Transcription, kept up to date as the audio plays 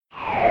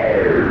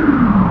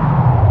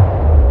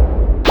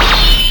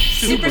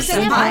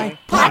Sentai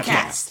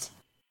Podcast.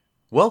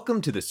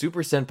 Welcome to the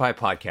Super Sentai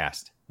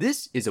Podcast.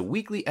 This is a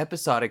weekly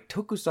episodic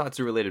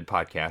tokusatsu-related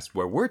podcast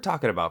where we're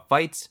talking about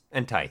fights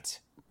and tights.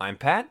 I'm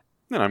Pat.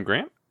 And I'm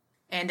Grant.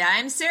 And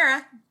I'm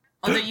Sarah.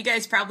 Although you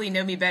guys probably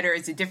know me better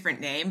as a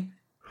different name.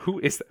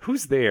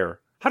 Who's there?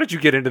 How did you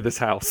get into this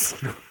house?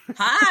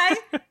 Hi.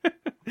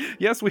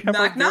 Yes, we have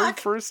knock, our very knock.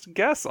 first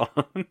guest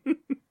on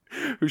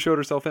who showed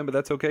herself in, but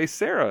that's okay.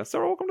 Sarah,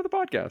 welcome to the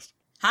podcast.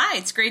 Hi,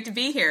 it's great to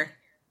be here.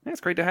 Yeah,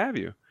 it's great to have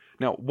you.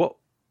 Now,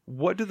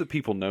 what do the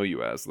people know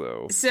you as,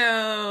 though?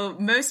 So,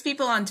 most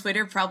people on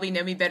Twitter probably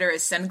know me better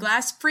as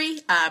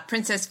SunGlassPri,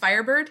 Princess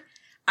Firebird.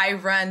 I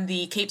run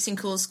the Capes and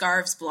Cool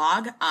Scarves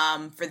blog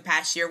for the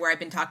past year, where I've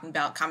been talking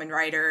about Kamen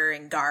Rider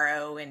and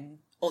Garo and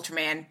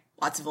Ultraman,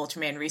 lots of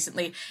Ultraman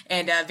recently,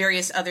 and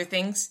various other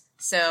things.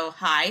 So,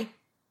 hi,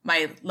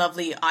 my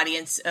lovely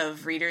audience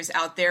of readers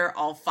out there,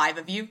 all 5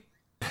 of you.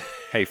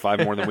 Hey,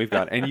 5 more than we've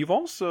got. And you've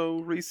also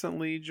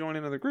recently joined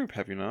another group,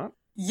 have you not?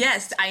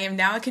 Yes, I am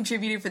now a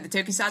contributor for the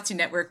Tokusatsu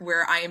Network,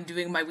 where I am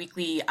doing my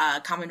weekly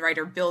Kamen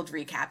Rider build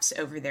recaps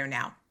over there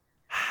now.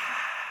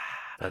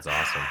 That's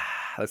awesome.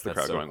 That's the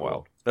crowd so going cool.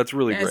 wild. That's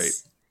really great.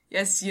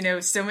 Yes, you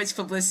know, so much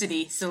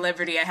publicity,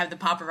 celebrity. I have the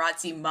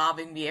paparazzi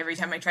mobbing me every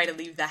time I try to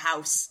leave the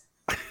house.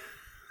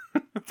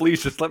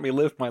 Please just let me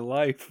live my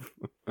life.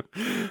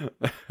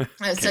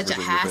 It's such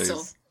a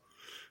hassle.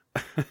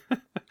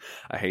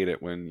 I hate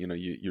it when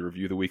you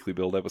review the weekly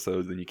build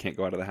episodes and you can't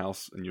go out of the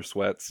house in your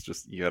sweats.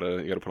 Just you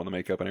gotta put on the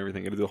makeup and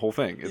everything. You gotta do the whole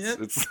thing.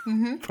 It's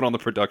put on the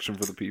production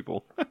for the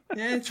people.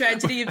 Yeah,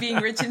 tragedy of being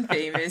rich and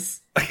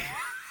famous.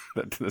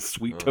 The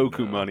sweet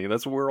toku money.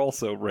 That's what we're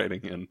also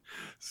writing in.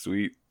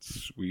 Sweet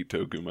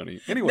toku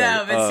money. Anyway.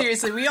 No, but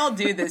seriously, we all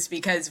do this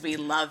because we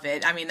love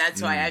it. I mean,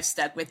 that's why I've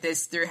stuck with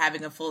this through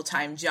having a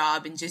full-time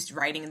job and just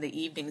writing in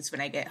the evenings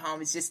when I get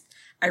home. It's just,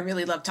 I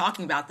really love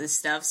talking about this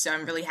stuff, so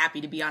I'm really happy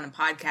to be on a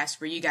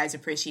podcast where you guys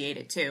appreciate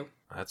it too.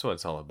 That's what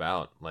it's all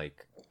about.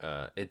 Like,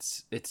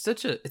 it's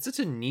such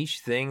a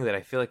niche thing that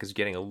I feel like is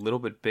getting a little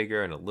bit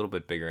bigger and a little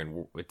bit bigger,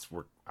 and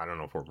we're I don't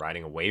know if we're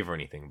riding a wave or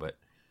anything, but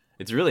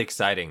it's really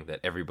exciting that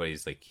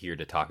everybody's like here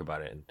to talk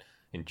about it and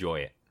enjoy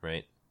it,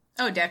 right?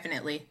 Oh,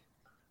 definitely.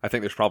 I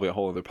think there's probably a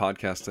whole other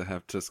podcast to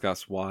have to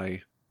discuss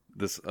why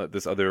this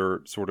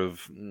other sort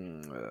of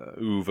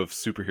oeuvre of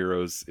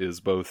superheroes is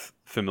both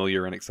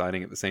familiar and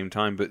exciting at the same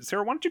time. But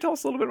Sarah, why don't you tell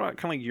us a little bit about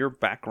kind of like your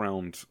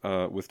background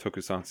with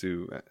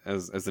tokusatsu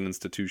as an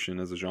institution,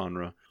 as a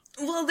genre?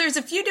 Well, there's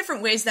a few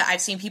different ways that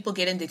I've seen people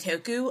get into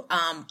toku.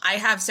 I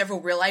have several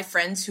real-life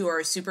friends who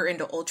are super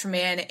into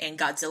Ultraman and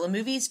Godzilla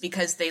movies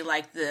because they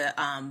like the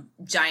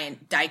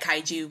giant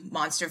daikaiju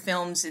monster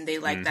films, and they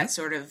like that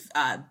sort of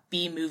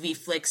B-movie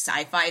flick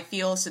sci-fi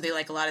feel, so they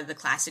like a lot of the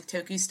classic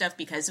toku stuff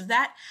because of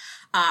that.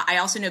 I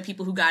also know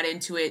people who got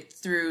into it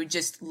through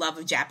just love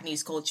of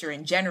Japanese culture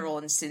in general,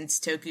 and since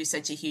toku is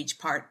such a huge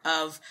part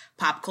of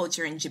pop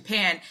culture in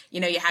Japan,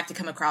 you have to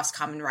come across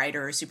Kamen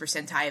Rider or Super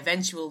Sentai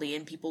eventually,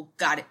 and people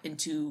got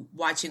into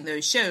watching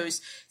those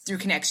shows through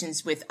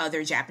connections with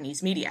other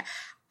Japanese media.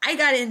 I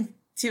got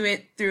into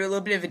it through a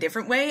little bit of a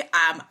different way.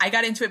 I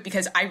got into it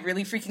because I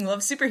really freaking love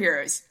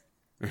superheroes.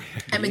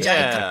 I'm a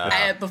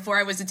giant, before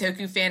I was a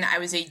toku fan, I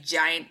was a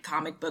giant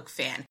comic book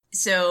fan.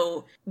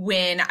 So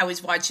when I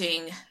was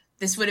watching,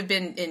 this would have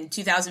been in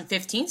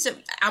 2015, so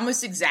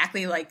almost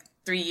exactly like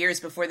 3 years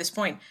before this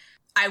point,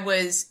 I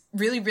was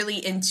really, really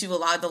into a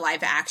lot of the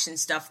live action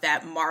stuff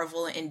that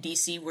Marvel and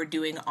DC were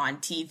doing on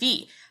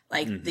TV.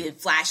 Like The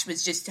Flash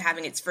was just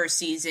having its first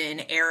season.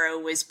 Arrow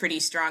was pretty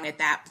strong at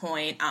that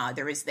point.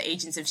 There was the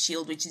Agents of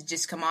S.H.I.E.L.D., which had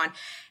just come on.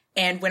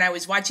 And when I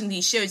was watching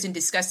these shows and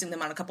discussing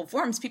them on a couple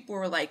forums, people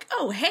were like,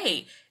 oh,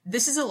 hey,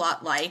 this is a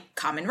lot like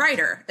Kamen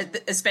Rider,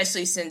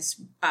 especially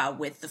since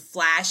with The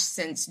Flash,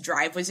 since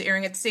Drive was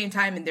airing at the same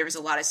time, and there was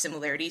a lot of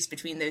similarities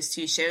between those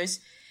two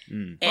shows.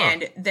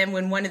 And then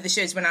when one of the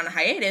shows went on a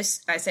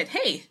hiatus, I said,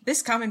 hey,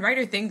 this Kamen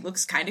Rider thing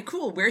looks kind of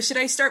cool. Where should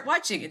I start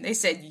watching? And they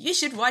said, you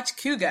should watch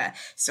Kuga.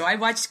 So I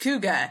watched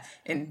Kuga,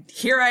 and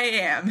here I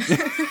am.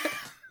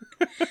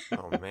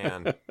 Oh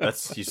man,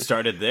 you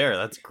started there.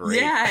 That's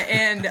great. Yeah,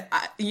 and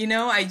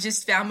I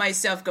just found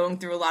myself going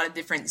through a lot of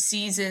different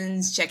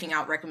seasons, checking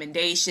out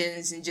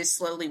recommendations, and just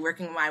slowly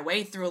working my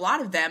way through a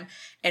lot of them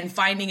and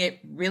finding it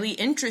really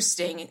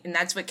interesting. And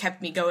that's what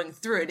kept me going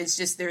through it. It's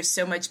just there's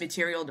so much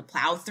material to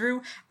plow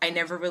through. I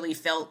never really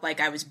felt like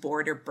I was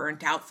bored or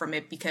burnt out from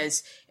it,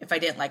 because if I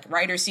didn't like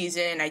Rider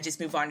season, I just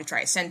move on to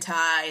try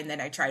Sentai, and then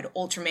I tried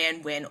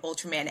Ultraman when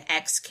Ultraman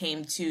X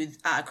came to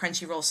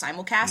Crunchyroll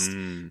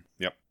simulcast.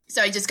 Yep.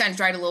 So I just kind of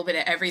tried a little bit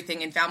of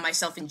everything and found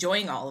myself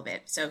enjoying all of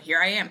it. So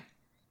here I am.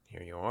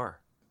 Here you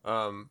are.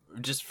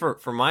 Just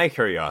for my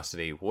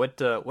curiosity, what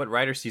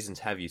Rider seasons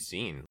have you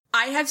seen?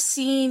 I have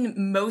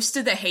seen most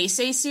of the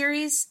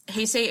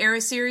Heisei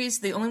era series.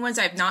 The only ones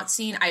I've not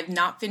seen, I've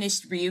not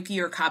finished Ryuki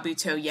or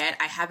Kabuto yet.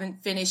 I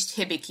haven't finished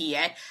Hibiki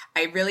yet.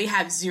 I really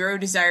have zero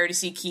desire to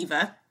see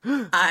Kiva.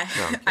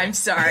 I'm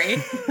sorry.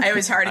 It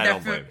was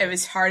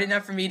hard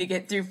enough for me to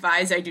get through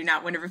Fives. I do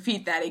not want to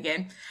repeat that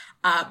again.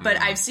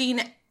 But I've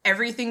seen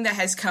everything that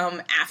has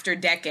come after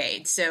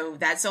Decade. So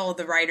that's all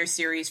the Rider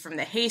series from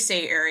the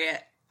Heisei area.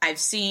 I've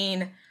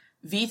seen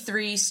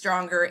V3,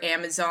 Stronger,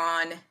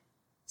 Amazon,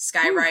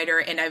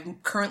 Skyrider, and I'm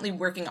currently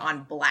working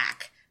on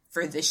Black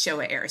for the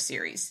Showa Era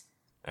series.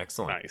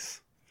 Excellent.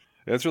 Nice.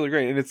 That's really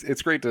great, and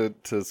it's great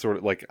to sort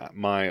of, like,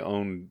 my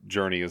own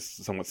journey is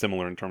somewhat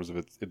similar in terms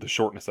of the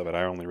shortness of it.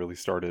 I only really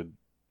started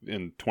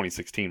in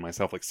 2016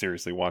 myself, like,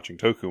 seriously watching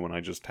Toku, when I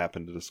just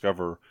happened to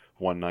discover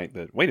one night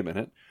that, wait a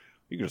minute,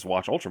 you can just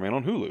watch Ultraman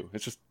on Hulu.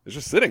 It's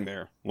just sitting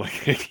there.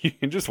 Like, you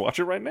can just watch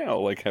it right now,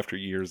 like, after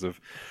years of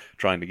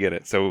trying to get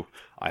it. So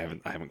I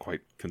haven't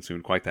quite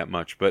consumed quite that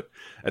much, but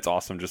it's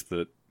awesome just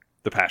that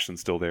the passion's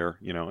still there,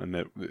 you know, and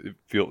that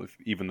it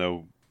even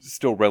though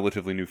still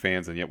relatively new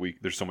fans, and yet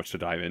there's so much to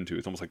dive into.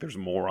 It's almost like there's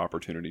more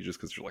opportunity just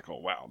because you're like, oh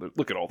wow,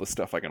 look at all this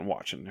stuff I can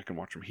watch, and I can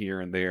watch from here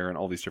and there and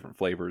all these different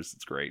flavors.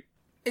 It's great.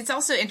 It's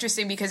also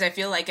interesting because I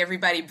feel like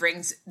everybody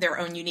brings their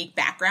own unique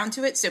background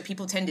to it, so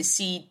people tend to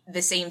see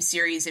the same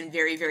series in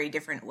very, very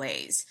different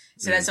ways.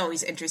 So that's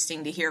always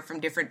interesting to hear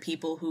from different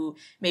people who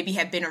maybe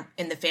have been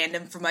in the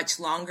fandom for much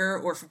longer,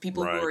 or for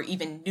people who are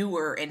even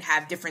newer and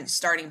have different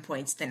starting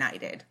points than I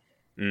did.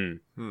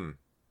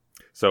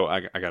 So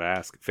I gotta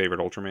ask, favorite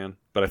Ultraman?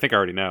 But I think I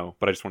already know,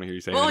 but I just want to hear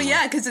you say it anyway.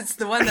 Yeah, because it's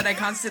the one that I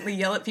constantly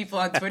yell at people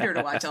on Twitter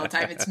to watch all the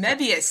time. It's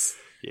Mebius.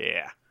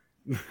 Yeah.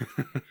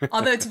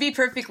 Although, to be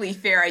perfectly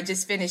fair, I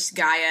just finished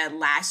Gaia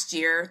last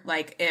year,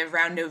 like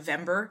around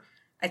November,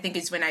 I think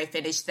is when I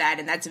finished that,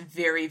 and that's a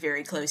very,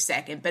 very close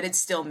second, but it's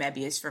still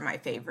Mebius for my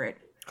favorite.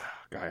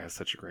 Gaia has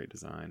such a great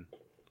design.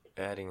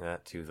 Adding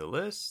that to the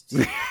list.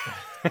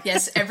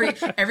 Yes,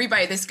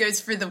 everybody, this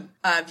goes for the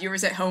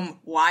viewers at home.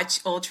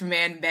 Watch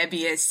Ultraman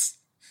Mebius.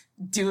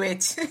 Do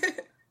it.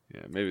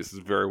 Yeah, Mebius is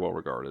very well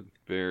regarded.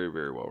 Very,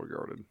 very well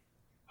regarded.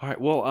 All right,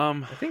 well,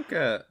 I think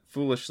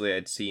foolishly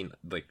I'd seen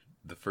like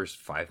the first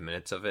 5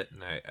 minutes of it,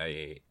 and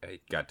I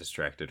got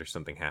distracted or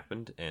something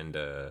happened, and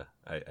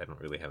I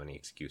don't really have any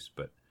excuse,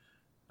 but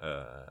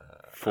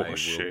for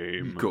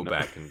shame, go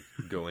back and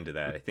go into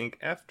that. I think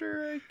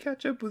after I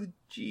catch up with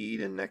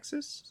Jeed and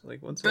Nexus,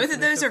 like once both of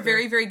those are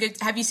very, very good.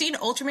 Have you seen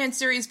Ultraman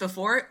series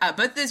before?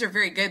 Both of those are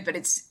very good, but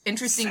it's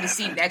interesting to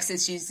see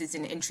Nexus used as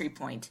an entry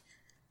point.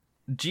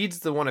 Jeed's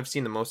the one I've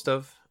seen the most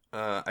of.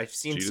 I've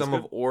seen Jeed some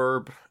of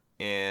Orb,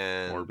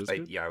 and Orb is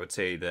good? I would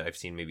say that I've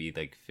seen maybe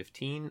like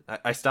 15.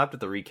 I stopped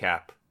at the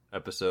recap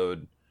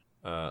episode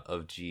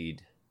of Jeed,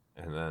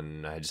 and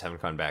then I just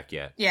haven't gone back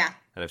yet. Yeah.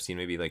 And I've seen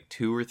maybe like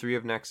 2 or 3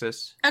 of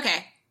Nexus.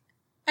 Okay.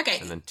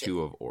 And then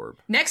 2 of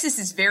Orb. Nexus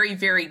is very,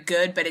 very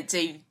good, but it's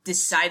a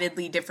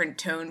decidedly different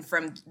tone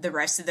from the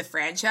rest of the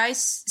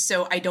franchise,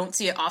 so I don't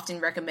see it often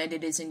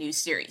recommended as a new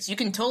series. You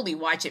can totally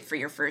watch it for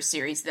your first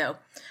series, though.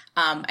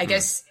 I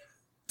guess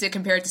to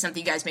compare it to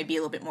something you guys may be a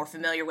little bit more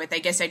familiar with, I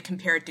guess I'd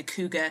compare it to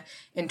Kuga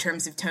in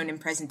terms of tone and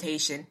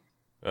presentation.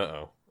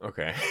 Uh-oh.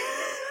 Okay.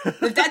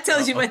 If that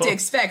tells you what to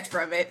expect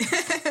from it.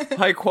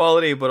 High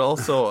quality, but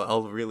also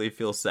I'll really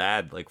feel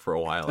sad like for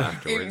a while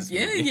afterwards.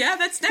 Yeah,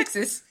 that's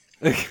Nexus.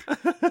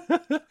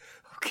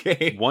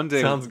 Okay. One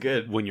day, sounds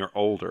good. When you're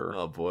older,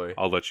 oh boy,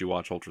 I'll let you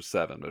watch Ultra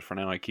 7. But for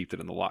now, I keep it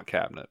in the lock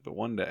cabinet. But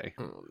one day,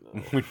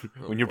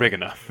 when you're big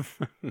enough,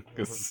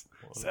 because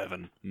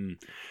 7.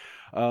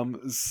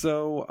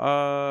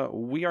 So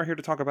we are here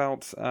to talk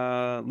about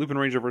Lupin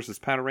Ranger versus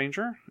Pata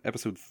Ranger,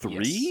 episode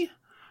 3. Yes.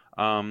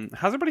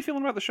 How's everybody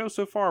feeling about the show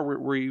so far?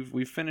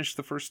 We've finished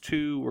the first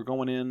 2. We're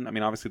going in. I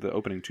mean, obviously the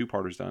opening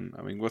 2-parter's done.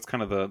 I mean, what's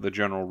kind of the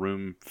general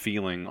room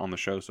feeling on the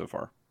show so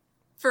far?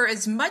 For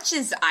as much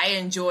as I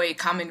enjoy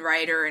Kamen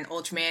Rider and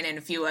Ultraman and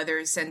a few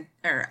others,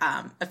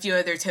 a few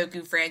other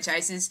Toku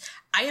franchises,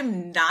 I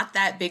am not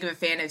that big of a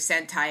fan of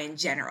Sentai in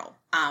general.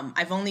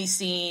 I've only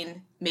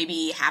seen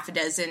maybe half a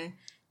dozen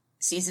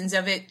seasons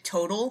of it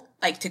total,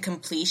 like to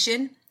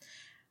completion.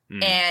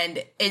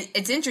 And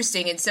it's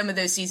interesting, and some of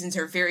those seasons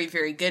are very,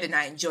 very good, and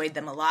I enjoyed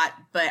them a lot,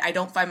 but I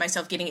don't find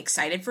myself getting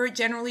excited for it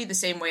generally the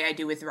same way I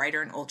do with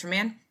Rider and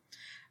Ultraman.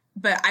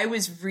 But I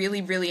was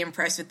really, really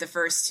impressed with the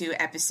first 2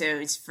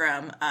 episodes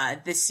from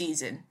this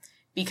season,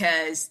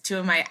 because 2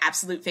 of my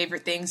absolute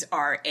favorite things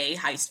are A,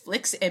 heist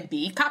flicks, and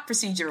B, cop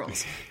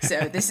procedurals.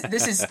 So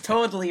this is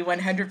totally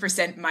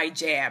 100% my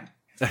jam.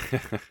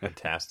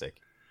 Fantastic.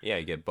 Yeah,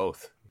 you get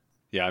both.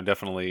 Yeah, I'm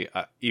definitely,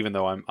 even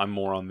though I'm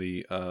more on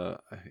the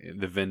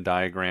Venn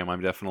diagram,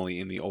 I'm definitely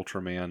in the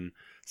Ultraman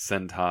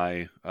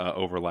Sentai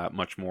overlap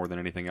much more than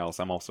anything else.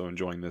 I'm also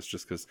enjoying this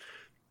just because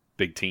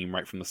big team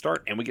right from the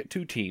start, and we get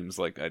 2 teams.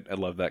 Like I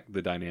love that,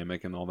 the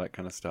dynamic and all that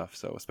kind of stuff.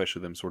 So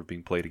especially them sort of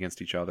being played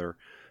against each other.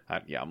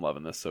 I'm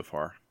loving this so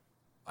far.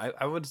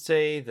 I would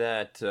say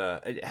that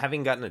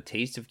having gotten a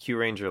taste of Q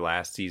Ranger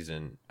last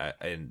season,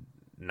 and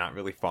not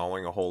really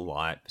following a whole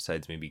lot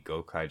besides maybe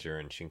Gokaiger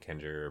and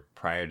Shinkenger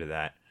prior to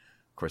that,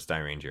 of course, Die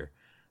Ranger.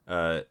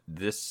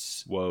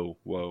 This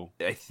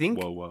I think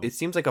it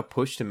seems like a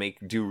push to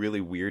do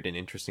really weird and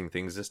interesting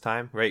things this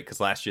time, right? Because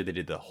last year they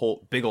did the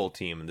whole big old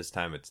team, and this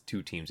time it's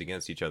 2 teams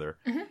against each other.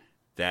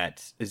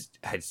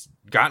 has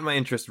gotten my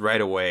interest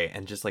right away,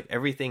 and just like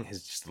everything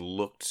has just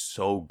looked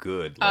so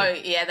good. Like,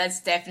 oh yeah,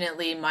 that's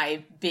definitely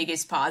my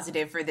biggest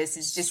positive for this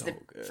is just the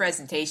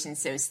presentation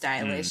so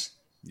stylish.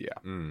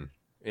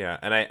 Yeah,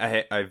 and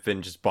I've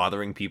been just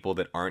bothering people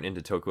that aren't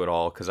into Toku at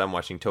all because I'm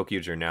watching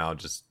Tokyo now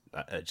just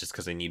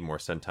because I need more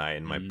Sentai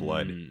in my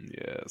blood.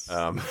 Yes.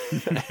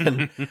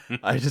 And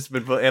I just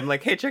been I'm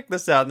like, hey, check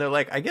this out, and they're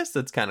like, I guess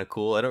that's kind of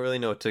cool. I don't really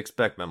know what to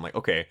expect. And I'm like,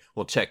 okay,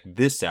 well, check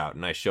this out,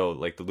 and I show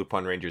like the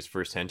Lupin Rangers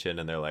first henshin,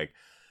 and they're like,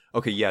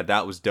 okay, yeah,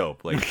 that was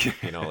dope.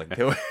 Like, you know, like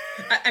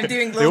I'm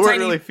doing they weren't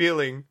really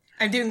feeling.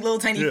 I'm doing little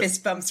tiny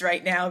fist bumps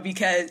right now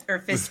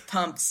fist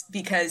pumps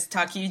because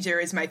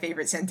Takuja is my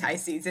favorite Sentai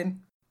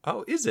season.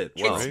 Oh, is it?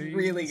 Well, it's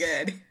really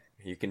good.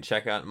 You can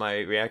check out my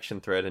reaction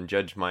thread and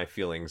judge my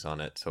feelings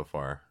on it so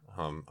far.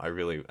 I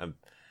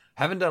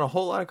haven't done a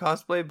whole lot of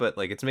cosplay, but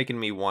like it's making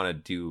me want to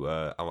do.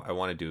 I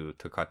want to do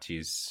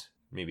Takachi's,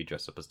 maybe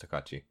dress up as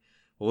Takachi.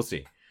 We'll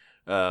see.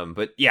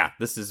 But yeah,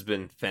 this has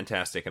been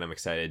fantastic, and I'm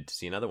excited to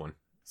see another one.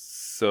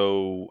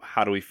 So,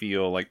 how do we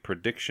feel like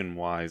prediction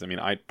wise? I mean,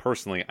 I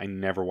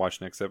never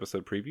watch next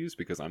episode previews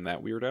because I'm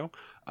that weirdo.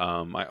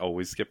 I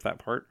always skip that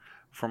part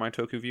for my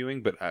Toku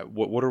viewing, but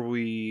what are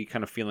we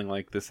kind of feeling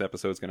like this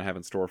episode is going to have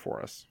in store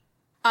for us?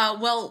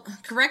 Well,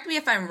 correct me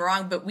if I'm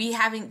wrong, but we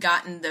haven't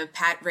gotten the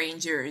Pat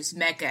Rangers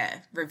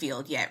mecha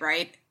revealed yet,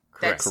 right?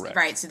 Correct.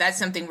 Right, so that's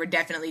something we're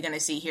definitely going to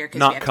see here because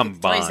Not we have to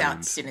get the toys combined. out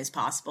as soon as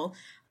possible.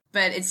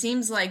 But it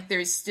seems like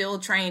they're still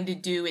trying to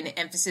do an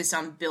emphasis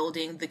on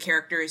building the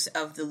characters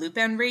of the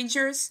Lupin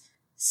Rangers.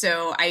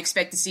 So I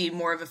expect to see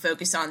more of a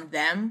focus on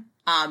them.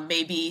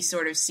 Maybe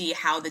sort of see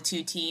how the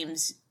two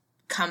teams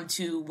come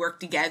to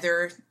work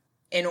together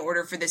in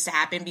order for this to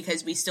happen,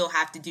 because we still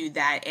have to do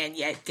that and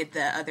yet get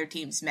the other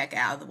team's mecha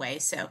out of the way.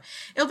 So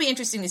it'll be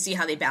interesting to see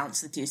how they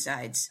balance the two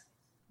sides.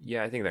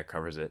 Yeah, I think that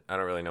covers it. I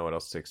don't really know what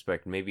else to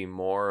expect. Maybe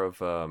more of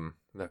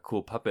that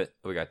cool puppet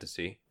we got to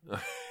see.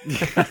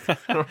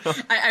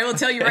 I will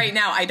tell you right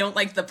now, I don't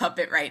like the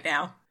puppet right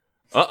now.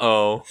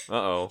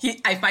 Uh-oh.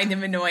 I find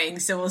him annoying,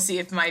 so we'll see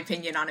if my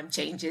opinion on him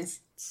changes.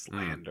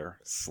 Slander.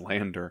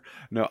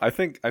 No, I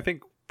think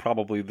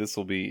probably this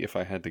will be, if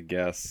I had to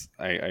guess,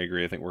 I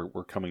agree. I think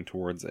we're coming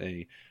towards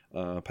a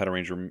Pet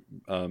Ranger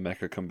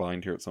mecha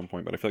combined here at some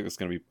point, but I feel like it's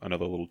going to be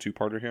another little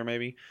two-parter here,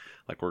 maybe.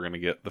 Like we're going to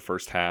get the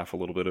first half, a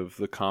little bit of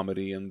the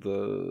comedy in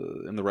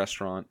the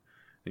restaurant,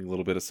 a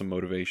little bit of some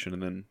motivation,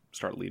 and then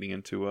start leading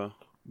into a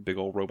big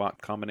old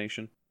robot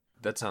combination.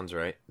 That sounds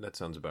right. That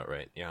sounds about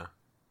right. Yeah.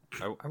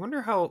 I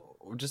wonder how,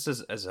 just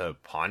as a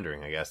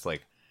pondering, I guess,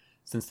 like,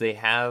 since they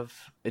have,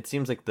 it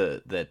seems like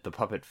that the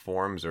puppet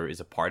forms or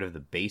is a part of the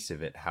base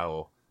of it,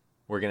 how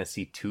we're going to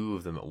see two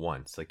of them at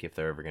once. Like if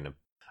they're ever going to,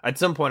 at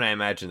some point I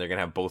imagine they're going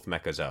to have both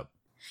mechas up.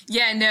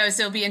 Yeah, no,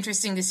 so it'll be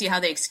interesting to see how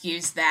they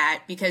excuse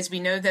that, because we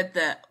know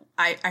that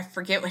I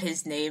forget what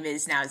his name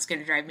is now, it's going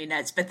to drive me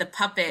nuts, but the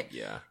puppet,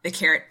 the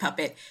carrot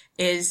puppet,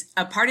 is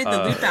a part of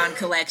the Lupin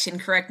collection,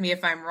 correct me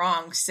if I'm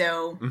wrong,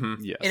 so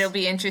Yes. It'll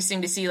be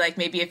interesting to see, like,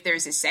 maybe if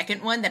there's a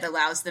second one that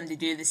allows them to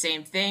do the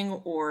same thing,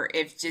 or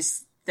if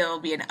just there'll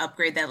be an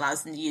upgrade that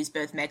allows them to use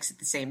both mechs at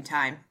the same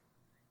time.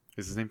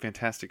 Is his name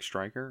Fantastic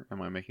Striker?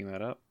 Am I making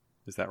that up?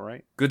 Is that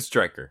right? Good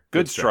Striker.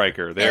 Good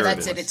Striker. There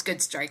that's it is. It's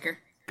Good Striker.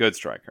 Good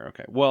Striker.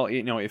 Okay. Well,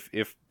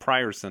 if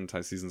prior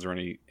Sentai seasons are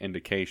any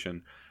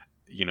indication,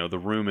 the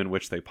room in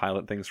which they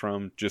pilot things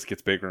from just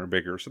gets bigger and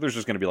bigger. So there's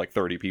just going to be like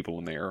 30 people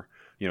in there.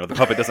 The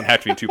puppet doesn't have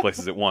to be in two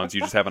places at once.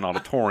 You just have an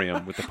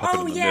auditorium with the puppet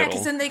in the middle.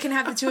 Because then they can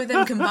have the two of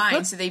them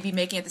combined, so they'd be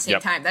making it at the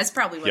same time. That's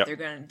probably what they're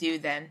going to do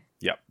then.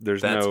 Yep.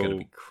 That's going to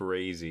be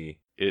crazy.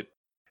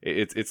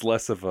 It's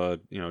less of a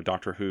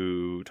Doctor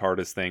Who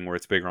TARDIS thing where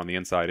it's bigger on the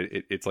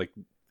inside. It's like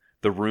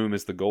the room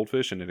is the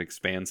goldfish and it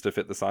expands to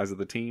fit the size of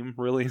the team,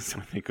 really. So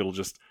I think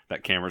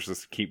that camera's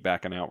just keep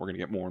backing out. We're going to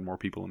get more and more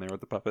people in there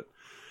with the puppet.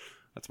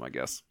 That's my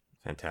guess.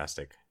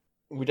 Fantastic.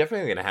 We're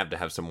definitely going to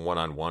have some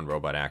one-on-one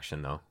robot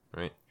action, though,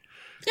 right?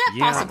 Yeah,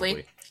 possibly.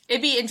 Probably.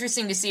 It'd be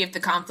interesting to see if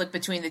the conflict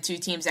between the two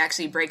teams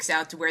actually breaks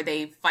out to where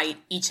they fight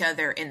each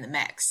other in the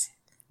mechs.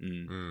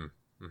 Mm-hmm.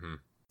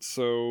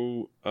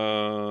 So,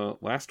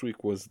 last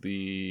week was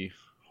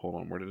hold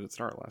on, where did it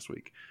start last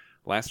week?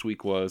 Last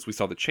week we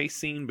saw the chase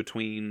scene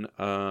between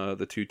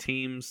the two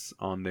teams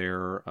on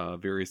their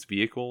various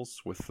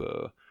vehicles, with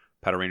the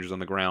Powder Rangers on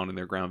the ground in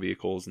their ground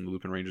vehicles and the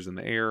Lupin Rangers in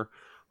the air.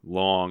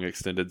 Long,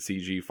 extended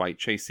CG fight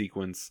chase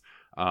sequence.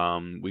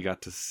 We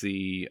got to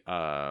see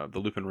the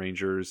Lupin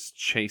Rangers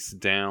chase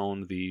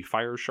down the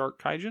Fire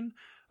Shark Kaijin,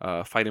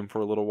 fight him for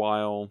a little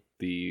while.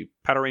 The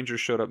Powder Rangers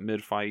showed up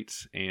mid-fight,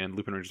 and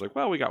Lupin Rangers like,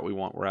 well, we got what we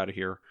want, we're out of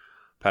here.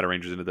 Powder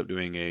Rangers ended up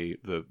doing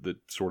the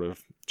sort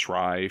of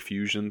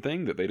tri-fusion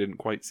thing that they didn't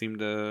quite seem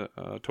to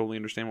totally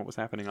understand what was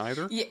happening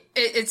either. Yeah,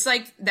 it's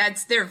like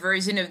that's their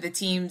version of the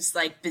team's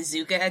like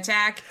bazooka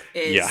attack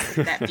is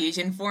that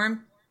fusion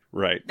form.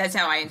 Right. That's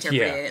how I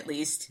interpret it, at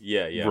least.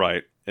 Yeah.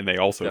 Right. And they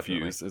also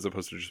fuse, as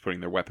opposed to just putting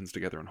their weapons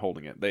together and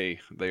holding it.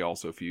 They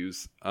also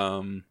fuse.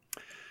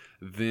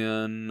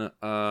 Then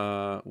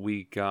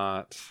we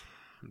got...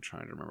 I'm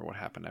trying to remember what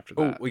happened after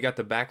Oh, that. we got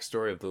the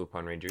backstory of the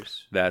Lupin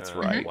Rangers. That's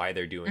right. Why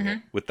they're doing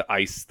it. With the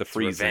ice, the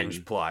freezing.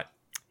 Revenge plot.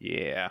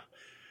 Yeah.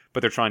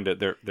 But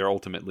they're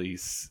ultimately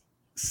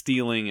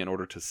stealing in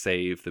order to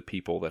save the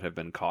people that have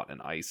been caught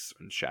in ice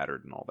and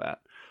shattered and all that.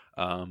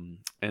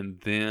 And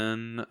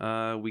then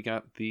we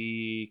got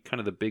the kind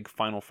of the big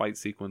final fight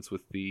sequence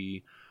with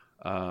the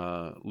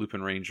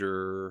Lupin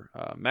Ranger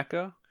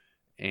mecha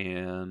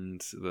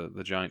and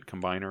the giant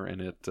combiner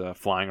and it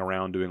flying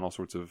around doing all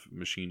sorts of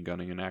machine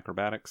gunning and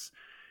acrobatics.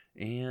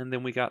 And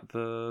then we got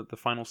the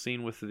final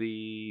scene with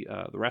the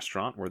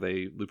restaurant where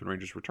Lupin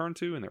Rangers return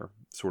to, and they're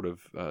sort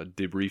of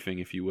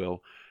debriefing, if you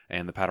will.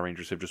 And the Powder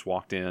Rangers have just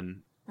walked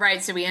in.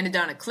 Right, so we ended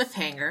on a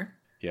cliffhanger.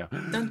 Yeah.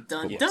 Dun,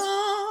 dun, Yes.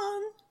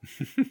 dun!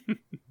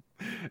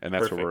 And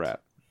that's Perfect. where we're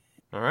at.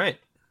 All right.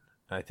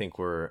 I think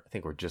we're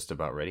just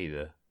about ready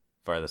to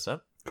fire this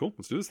up. Cool.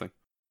 Let's do this thing.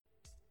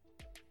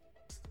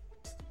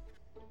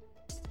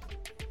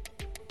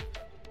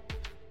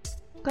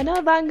 こ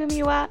の番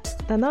組は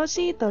楽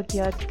しい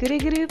時を作る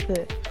グルー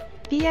プ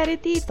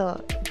PRT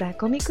とザ・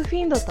コミックフ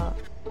ィンドと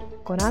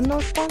ご覧の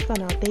スポンサー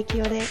の提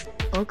供で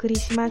お送り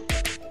します。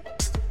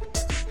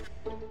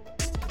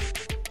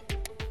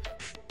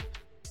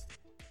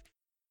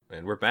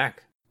 And we're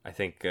back. I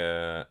think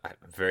I'm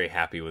very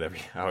happy with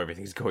how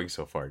everything's going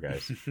so far,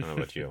 guys. I don't know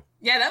about you.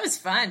 Yeah, that was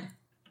fun.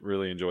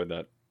 Really enjoyed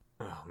that.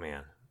 Oh,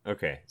 man.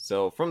 Okay,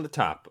 so from the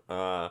top,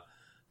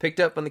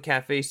 picked up on the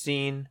cafe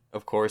scene.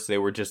 Of course, they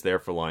were just there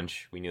for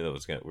lunch. We knew that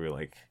was we were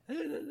like,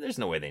 there's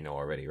no way they know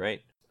already,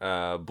 right?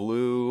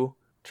 Blue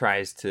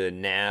tries to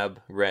nab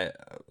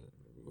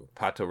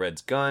Pato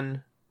Red's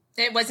gun.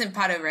 It wasn't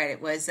Pato Red,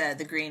 it was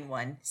the green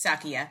one,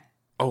 Sakia.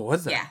 Oh,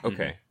 was that? Yeah.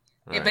 Okay.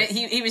 All But right.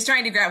 he was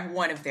trying to grab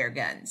one of their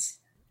guns.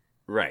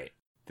 Right.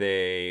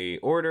 They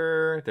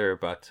order. They're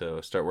about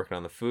to start working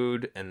on the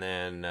food, and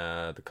then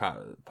the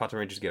Pato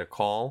Rangers get a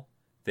call.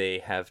 They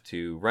have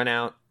to run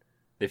out.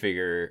 They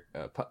figure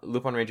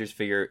Lupin Rangers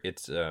figure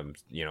it's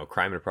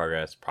crime in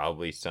progress,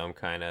 probably some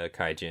kind of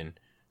kaijin,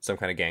 some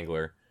kind of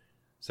gangler.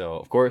 So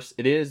of course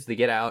it is. They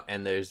get out,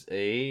 and there's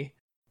a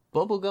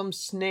bubblegum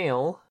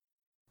snail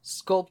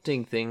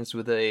sculpting things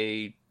with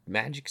a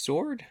magic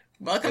sword.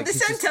 Welcome to Like,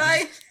 he's just-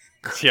 Sentai!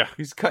 Yeah.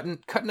 He's cutting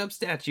up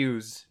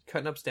statues,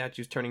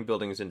 turning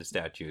buildings into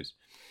statues.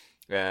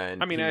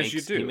 And I mean, as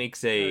you do. He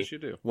makes As you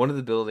do. one of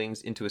the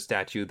buildings into a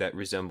statue that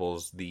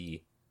resembles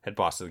the head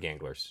boss of the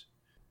Ganglers.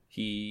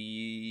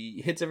 He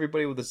hits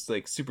everybody with this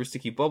like super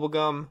sticky bubble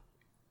gum,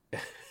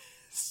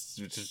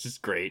 which is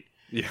just great.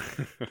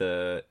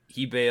 Yeah.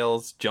 He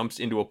bails, jumps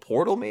into a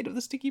portal made of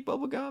the sticky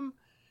bubble gum,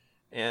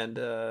 and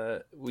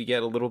we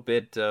get a little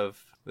bit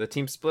of the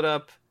team split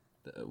up.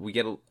 We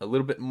get a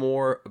little bit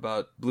more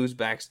about Blue's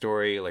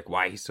backstory, like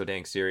why he's so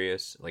dang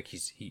serious. Like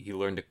he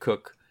learned to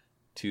cook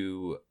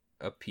to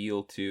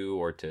appeal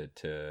to, or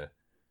to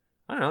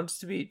I don't know,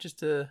 just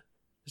to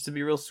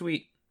be real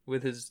sweet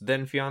with his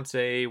then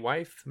fiance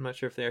wife. I'm not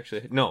sure if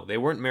they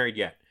weren't married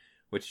yet.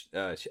 Which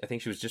I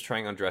think she was just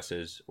trying on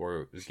dresses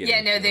or was getting.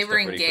 Yeah, no, they stuff were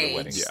ready for the wedding.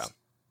 engaged.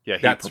 Yeah,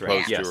 he That's proposed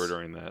right, to yes. her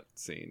during that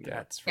scene. Yeah.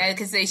 That's Yeah, right.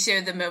 because they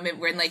showed the moment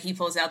when like he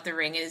pulls out the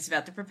ring and is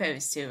about to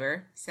propose to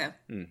her. So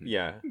Mhm.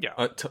 Yeah. Yeah.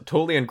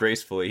 Totally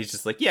ungracefully. He's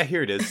just like, yeah,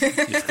 here it is. He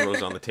just throws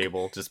it on the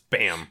table. Just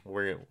bam.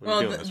 We're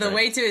well, doing this, the right?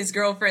 way to his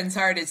girlfriend's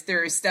heart is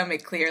through her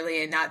stomach,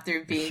 clearly, and not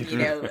through being,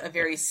 a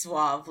very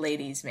suave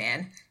ladies'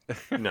 man.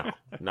 No,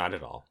 not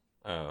at all.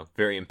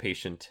 Very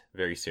impatient,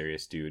 very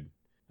serious dude.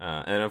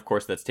 And of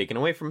course, that's taken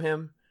away from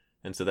him.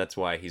 And so that's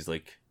why he's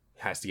like,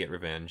 has to get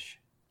revenge.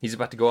 He's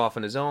about to go off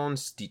on his own,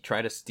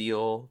 try to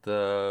steal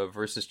the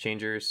Versus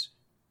Changers.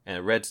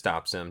 And Red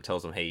stops him,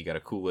 tells him, hey, you got to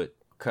cool it.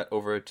 Cut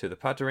over to the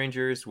Pato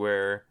Rangers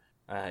where,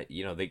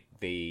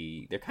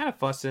 they're kind of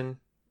fussing.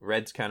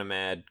 Red's kind of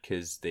mad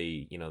because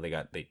they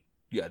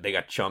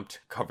got chumped,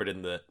 covered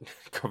in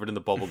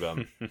the bubble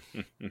gum.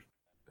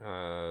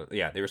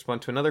 They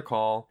respond to another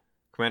call.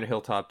 Commander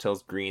Hilltop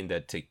tells Green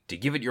that to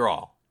give it your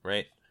all,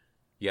 right?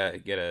 You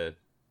gotta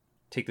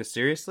take this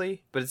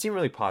seriously, but it seemed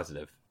really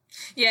positive.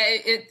 Yeah,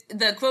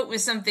 the quote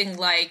was something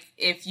like,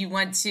 if you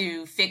want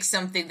to fix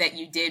something that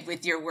you did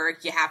with your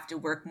work, you have to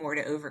work more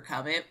to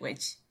overcome it,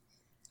 which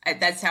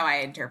that's how I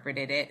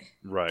interpreted it.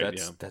 Right. I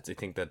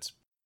think that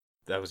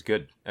was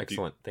good.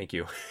 Excellent. Thank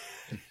you.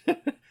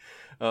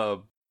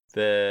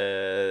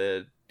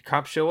 The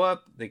cops show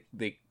up.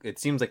 It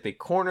seems like they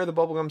corner the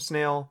bubblegum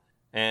snail,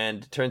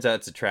 and it turns out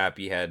it's a trap.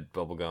 He had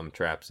bubblegum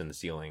traps in the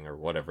ceiling or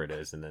whatever it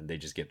is, and then they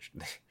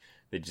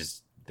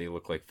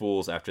look like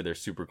fools after their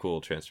super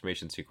cool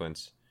transformation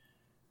sequence.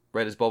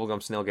 Right as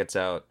bubblegum snail gets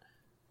out,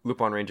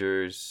 Lupin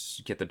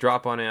Rangers get the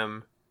drop on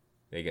him.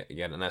 They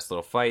get a nice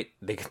little fight.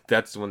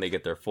 That's when they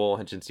get their full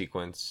henshin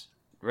sequence.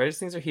 Right as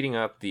things are heating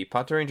up, the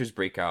Pato Rangers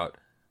break out,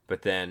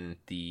 but then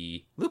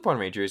the Lupin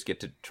Rangers get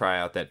to try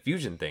out that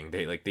fusion thing.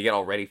 They get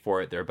all ready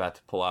for it. They're about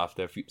to pull off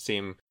their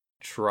same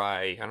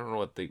try. I don't know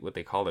what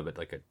they called it, but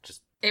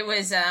It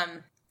was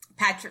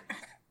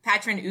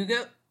Patron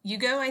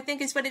Yugo, I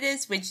think is what it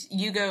is, which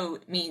Yugo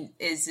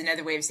is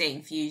another way of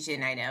saying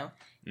fusion, I know.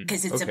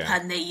 Because it's a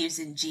pun they use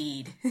in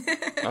Jeed.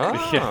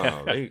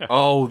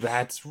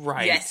 That's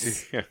right.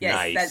 Yes,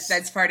 Nice.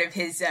 That's part of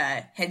his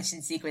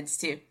henshin sequence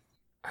too.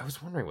 I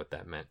was wondering what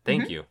that meant.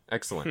 Thank you.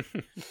 Excellent.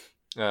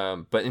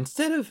 But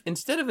instead of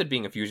it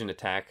being a fusion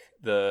attack,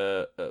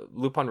 the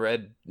Lupin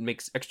Red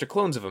makes extra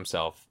clones of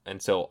himself,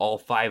 and so all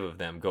 5 of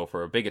them go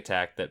for a big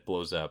attack that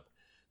blows up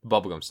the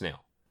bubblegum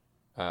snail.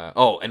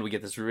 And we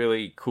get this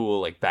really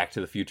cool like Back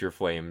to the Future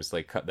flames,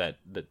 like that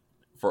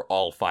for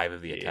all 5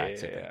 of the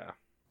attacks. Yeah.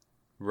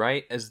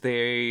 Right as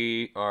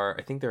they are,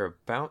 I think they're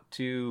about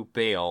to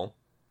bail.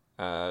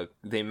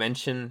 They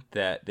mention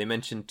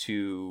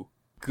to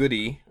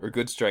Goody or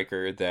Good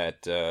Striker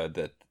that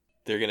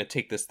they're gonna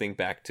take this thing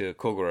back to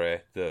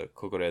Kogure, the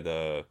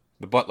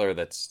butler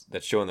that's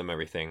showing them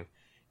everything,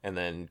 and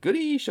then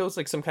Goody shows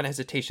like some kind of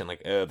hesitation,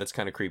 like that's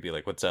kind of creepy,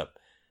 like what's up?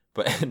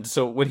 And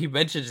so when he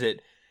mentions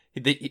it,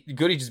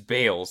 Goody just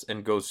bails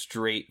and goes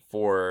straight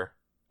for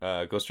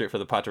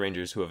the Pata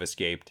Rangers who have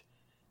escaped.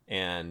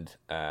 And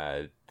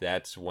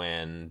that's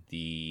when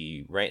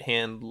the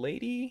right-hand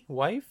lady,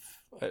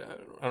 wife, I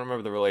don't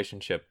remember the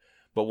relationship,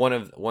 but one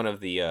of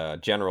the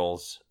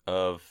generals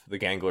of the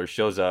Ganglers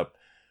shows up,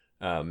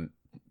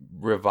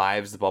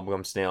 revives the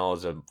bubblegum snail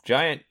as a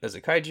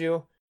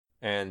kaiju,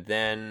 and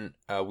then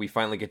we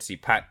finally get to see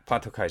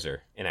Pato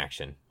Kaiser in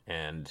action.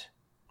 And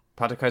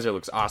Pato Kaiser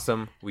looks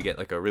awesome. We get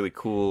like a really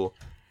cool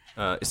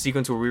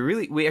sequence where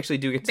we actually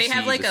do get to see they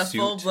have like a suit.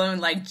 full-blown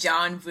like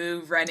John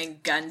Woo running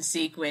gun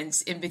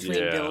sequence in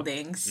between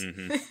buildings.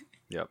 Mm-hmm.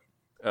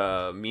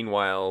 Yep.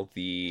 Meanwhile,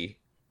 the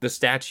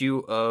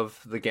statue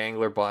of the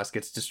Gangler boss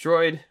gets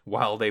destroyed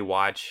while they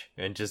watch,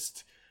 and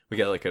we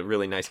get like a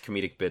really nice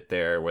comedic bit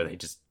there where they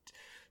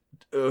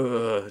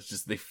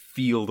they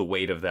feel the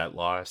weight of that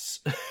loss.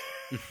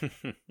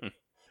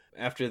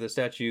 After the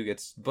statue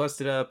gets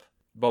busted up,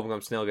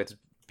 Bubblegum Snail gets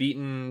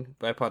beaten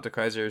by Pato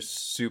Kaiser's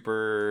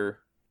Super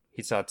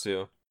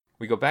Hisatsu.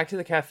 We go back to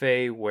the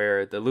cafe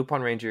where the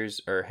Lupin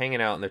Rangers are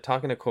hanging out and they're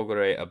talking to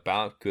Kogure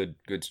about Good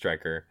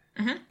Striker.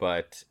 Mm-hmm.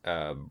 But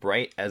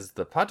right as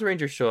the Pato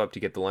Rangers show up to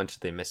get the lunch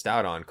that they missed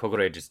out on,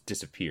 Kogure just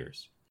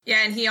disappears.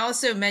 Yeah, and he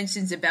also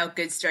mentions about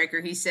Good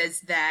Striker. He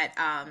says that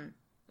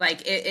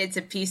it's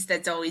a piece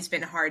that's always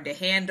been hard to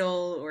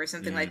handle or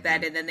something like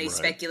that. And then they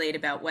speculate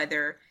about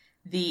whether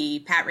the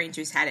Pat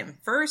Rangers had him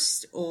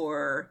first,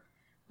 or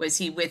was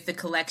he with the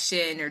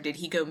collection, or did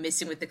he go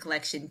missing with the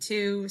collection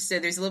too? So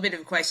there's a little bit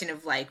of a question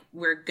of like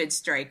where Good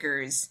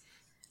Striker's,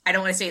 I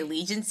don't want to say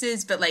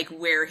allegiances, but like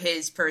where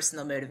his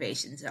personal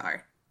motivations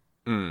are.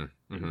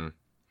 Mm-hmm.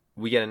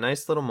 We get a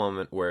nice little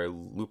moment where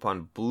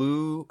Lupin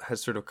Blue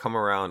has sort of come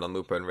around on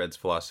Lupin Red's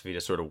philosophy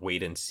to sort of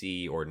wait and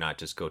see, or not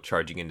just go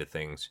charging into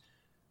things.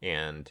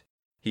 And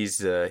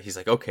he's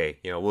like, okay,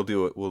 we'll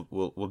do it.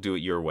 We'll do it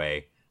your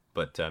way.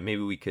 But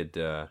maybe we could,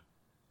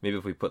 maybe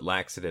if we put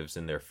laxatives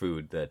in their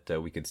food,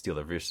 that we could steal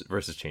their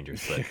versus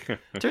changers.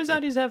 But turns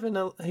out he's having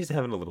a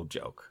little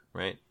joke,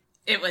 right?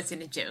 It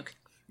wasn't a joke.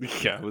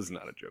 Yeah, it was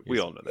not a joke. We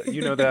all know that.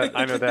 You know that.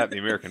 I know that. The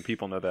American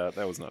people know that.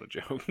 That was not a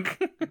joke.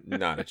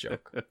 Not a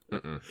joke.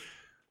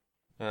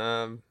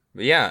 But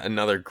yeah,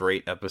 another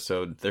great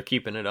episode. They're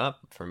keeping it up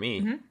for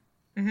me.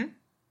 Mm-hmm.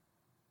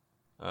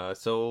 Mm-hmm.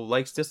 So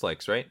likes,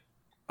 dislikes, right?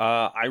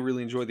 I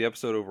really enjoyed the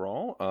episode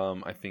overall.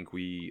 I think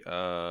we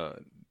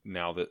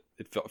now that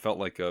it felt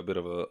like a bit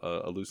of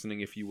a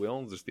loosening, if you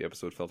will. Just the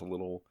episode felt a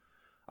little.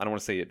 I don't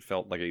want to say it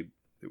felt like it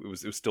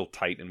was still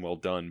tight and well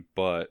done,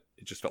 but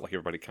it just felt like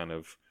everybody kind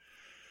of.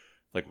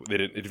 Like it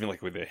didn't feel like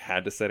they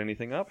had to set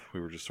anything up. We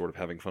were just sort of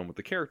having fun with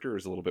the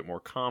characters, a little bit more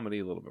comedy,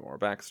 a little bit more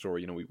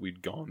backstory.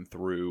 We'd gone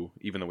through,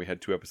 even though we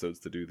had 2 episodes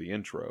to do the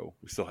intro,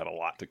 we still had a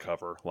lot to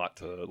cover, a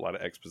lot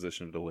of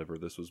exposition to deliver.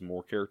 This was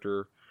more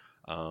character.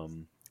 I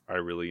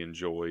really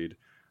enjoyed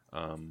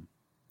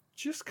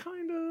just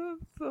kind of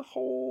the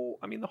whole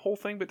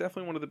thing, but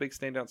definitely one of the big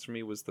standouts for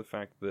me was the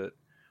fact that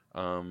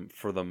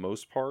for the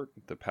most part,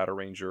 the Pata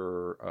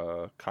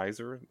Ranger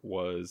Kaiser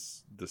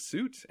was the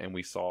suit, and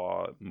we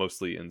saw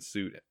mostly in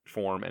suit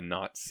form and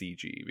not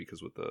CG,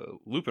 because with the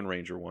Lupin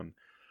Ranger one,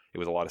 it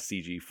was a lot of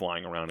CG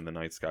flying around in the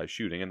night sky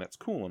shooting, and that's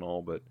cool and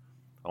all, but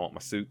I want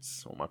my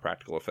suits, I want my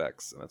practical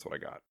effects, and that's what I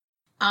got.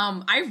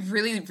 I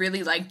really,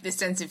 really liked the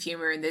sense of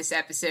humor in this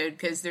episode,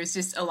 because there's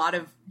just a lot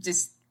of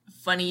just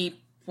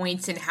funny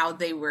points in how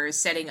they were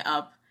setting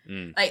up.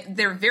 Like,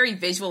 they're very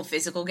visual,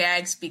 physical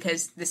gags,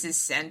 because this is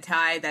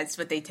Sentai. That's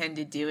what they tend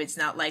to do. It's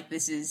not like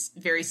this is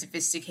very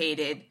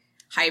sophisticated,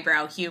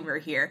 highbrow humor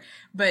here.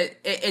 But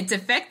it's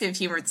effective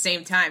humor at the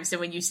same time. So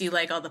when you see,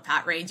 like, all the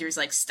Pat Rangers,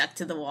 like, stuck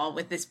to the wall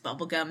with this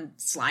bubblegum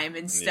slime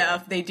and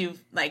stuff, they do,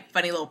 like,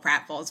 funny little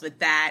pratfalls with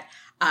that.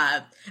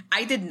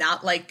 I did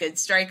not like Good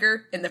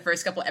Striker in the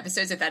first couple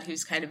episodes. I thought he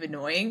was kind of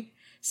annoying.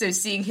 So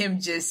seeing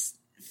him just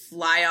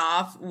fly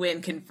off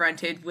when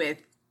confronted with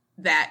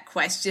that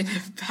question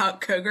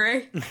about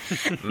Kogure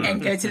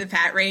and go to the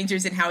Pat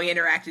Rangers and how he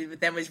interacted with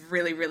them was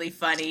really, really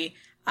funny.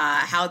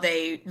 How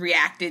they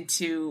reacted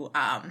to,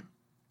 I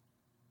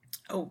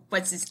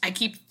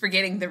keep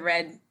forgetting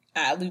the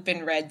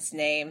Lupin Red's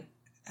name.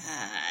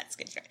 That's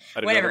good.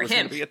 I didn't know Whatever, that was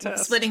gonna him be a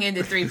test. splitting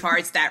into 3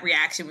 parts. That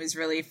reaction was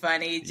really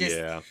funny.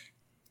 Yeah.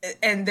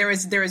 And there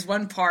was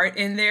one part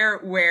in there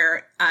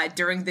where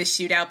during the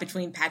shootout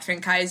between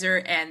Patron Kaiser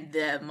and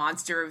the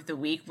Monster of the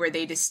Week, where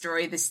they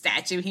destroy the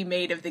statue he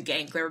made of the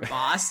Gangler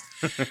boss,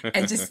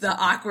 and just the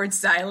awkward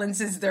silence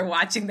as they're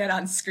watching that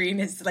on screen,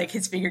 as like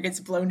his finger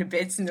gets blown to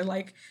bits, and they're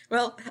like,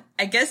 "Well,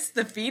 I guess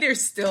the feet are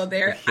still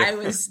there." I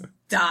was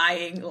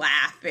dying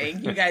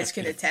laughing. You guys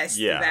can attest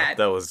to that.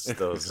 That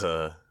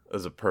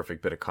was a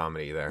perfect bit of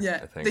comedy there. Yeah,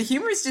 I think the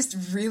humor is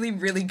just really,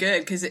 really good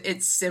because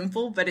it's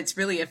simple, but it's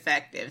really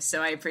effective.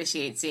 So I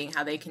appreciate seeing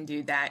how they can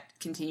do that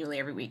continually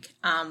every week.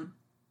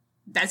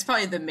 That's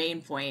probably the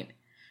main point.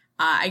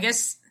 I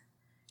guess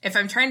if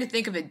I'm trying to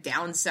think of a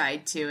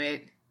downside to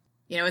it,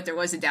 you know what? There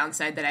was a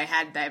downside that I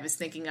had that I was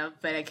thinking of,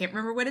 but I can't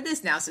remember what it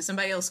is now. So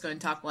somebody else go and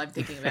talk while I'm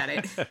thinking about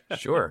it.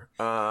 Sure.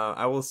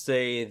 I will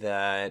say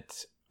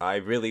that I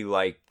really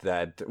liked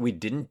that we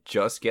didn't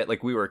just get,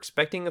 like, we were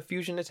expecting a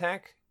fusion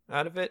attack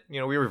out of it. You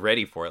know, we were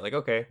ready for it. Like,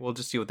 okay, we'll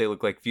just see what they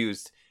look like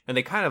fused. And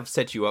they kind of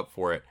set you up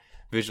for it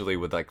visually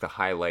with, like, the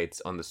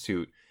highlights on the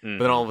suit. But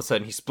then all of a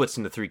sudden he splits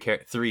into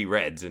three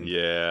reds, and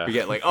we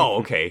get like, oh,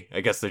 okay,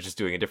 I guess they're just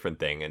doing a different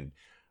thing. And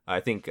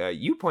I think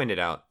you pointed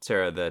out,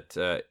 Sarah,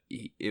 that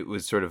it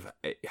was sort of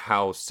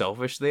how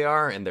selfish they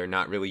are, and they're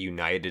not really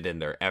united in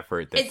their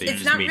effort, that they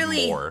just need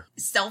really more.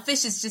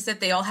 Selfish. It's just that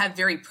they all have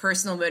very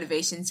personal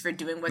motivations for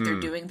doing what they're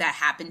doing that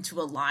happen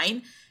to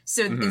align.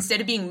 So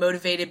instead of being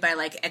motivated by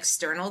like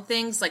external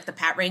things like the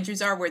Pat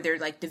Rangers are, where they're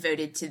like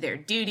devoted to their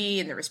duty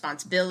and their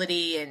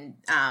responsibility and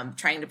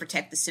trying to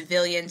protect the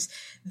civilians,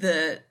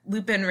 the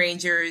Lupin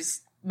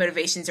Rangers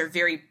motivations are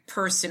very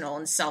personal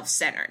and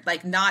self-centered,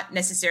 like not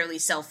necessarily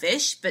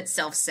selfish, but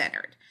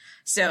self-centered.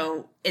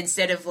 So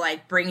instead of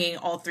like bringing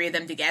all 3 of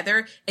them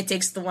together, it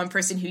takes the one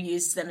person who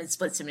uses them and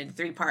splits them into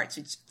 3 parts,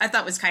 which I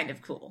thought was kind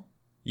of cool.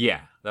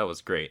 Yeah, that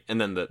was great. And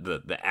then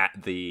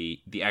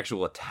the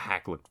actual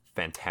attack looked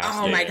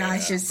fantastic. Oh my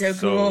gosh, it's so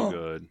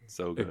cool.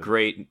 So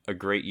good. A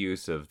great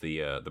use of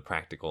the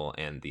practical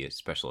and the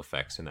special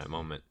effects in that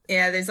moment.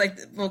 Yeah, there's like,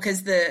 well,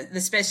 because the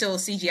special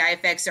CGI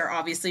effects are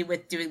obviously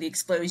with doing the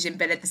explosion,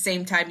 but at the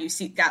same time you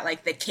got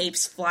like the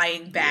capes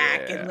flying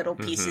back and little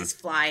pieces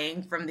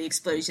flying from the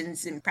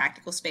explosions in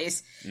practical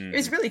space. It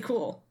was really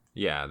cool.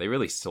 Yeah, they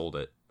really sold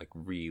it. Like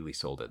really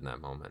sold it in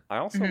that moment. I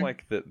also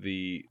like that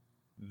the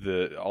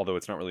although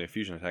it's not really a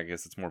fusion attack, I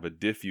guess it's more of a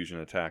diffusion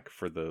attack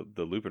for the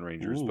Lupin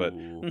Rangers.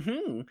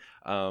 Ooh.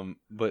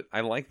 But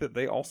I like that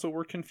they also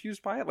were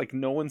confused by it. Like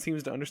no one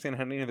seems to understand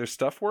how any of their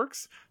stuff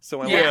works. So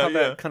I like how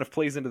that kind of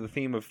plays into the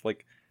theme of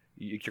like,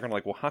 you're kind of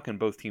like, well, how can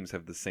both teams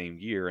have the same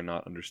gear and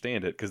not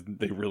understand it? Because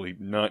they really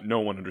no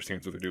one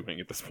understands what they're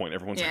doing at this point.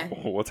 Everyone's like,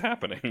 well, what's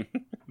happening?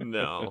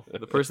 No,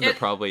 the person that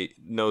probably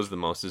knows the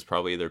most is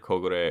probably either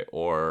Kogure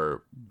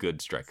or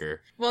Good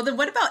Striker. Well, then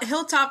what about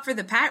Hilltop for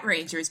the Pat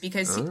Rangers?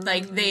 Because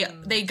like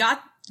they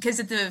got, because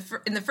in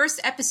the first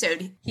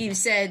episode he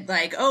said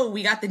like, oh,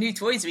 we got the new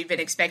toys we've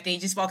been expecting. He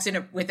just walks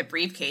in with a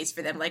briefcase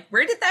for them. Like,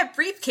 where did that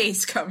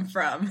briefcase come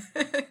from?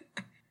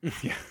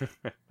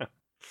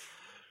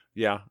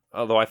 Yeah,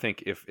 although I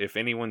think if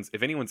anyone's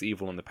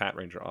evil in the Pat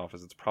Ranger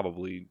office, it's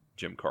probably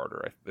Jim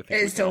Carter. I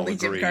think it's totally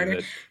Jim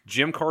Carter.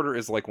 Jim Carter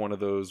is like one of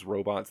those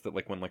robots that,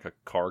 like, when like a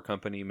car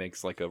company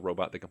makes like a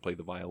robot that can play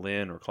the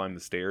violin or climb the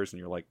stairs,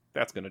 and you're like,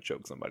 that's going to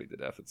choke somebody to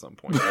death at some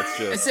point. That's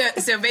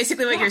just so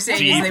basically what you're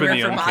saying is they were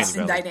from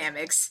Boston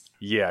Dynamics.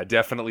 Yeah,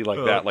 definitely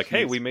like that. Like,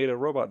 hey, we made a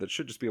robot that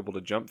should just be able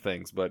to jump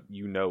things, but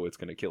you know it's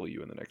going to kill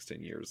you in the next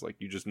 10 years. Like,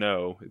 you just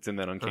know it's in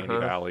that uncanny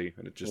valley,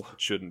 and it just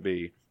shouldn't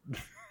be.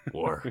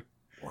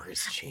 War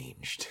has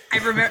changed. I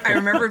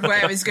remembered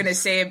what I was going to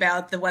say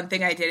about the one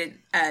thing I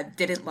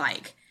didn't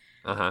like.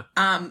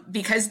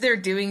 Because they're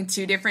doing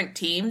 2 different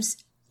teams,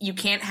 you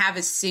can't have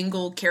a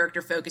single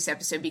character focus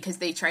episode because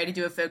they try to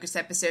do a focus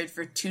episode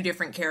for 2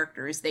 different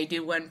characters. They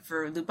do one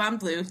for Lupin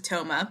Blue,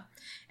 Toma,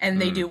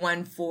 and they do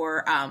one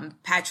for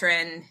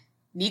Patron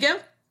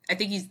Nigo. I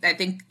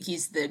think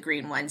he's the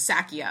green one,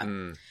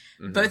 Sakia.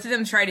 Both of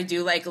them try to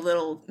do like a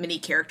little mini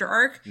character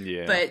arc,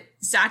 but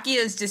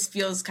Sakia's just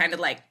feels kind of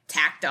like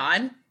tacked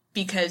on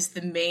because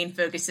the main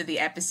focus of the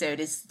episode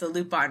is the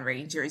Lupin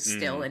Rangers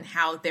still and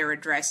how they're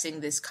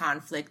addressing this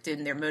conflict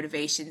and their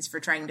motivations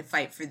for trying to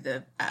fight for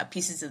the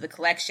pieces of the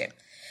collection.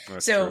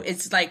 That's so true.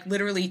 It's like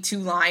literally 2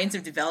 lines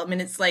of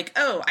development. It's like,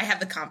 oh, I have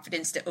the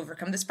confidence to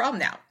overcome this problem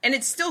now. And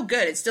it's still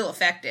good. It's still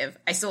effective.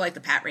 I still like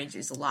the Pat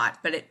Rangers a lot,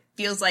 but it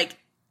feels like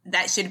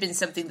that should have been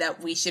something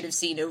that we should have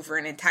seen over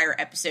an entire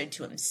episode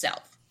to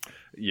himself.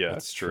 Yeah,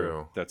 that's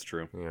true. That's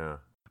true. Yeah.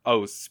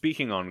 Oh,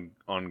 speaking on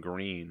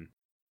Green,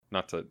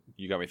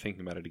 you got me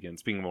thinking about it again.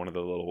 Speaking of one of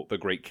the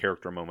great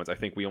character moments, I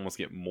think we almost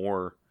get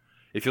more.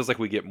 It feels like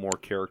we get more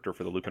character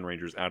for the Lupin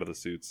Rangers out of the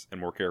suits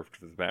and more character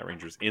for the Bat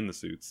Rangers in the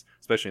suits,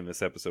 especially in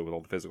this episode with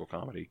all the physical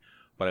comedy.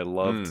 But I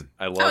loved.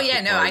 Oh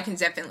yeah, no, I can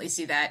definitely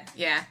see that.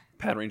 Yeah.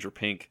 Pat Ranger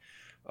Pink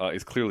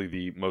is clearly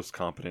the most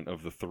competent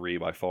of the 3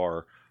 by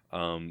far.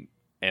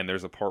 And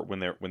there's a part when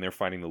they're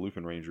fighting the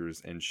Lupin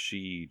Rangers, and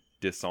she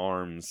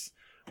disarms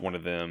one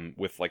of them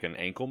with like an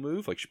ankle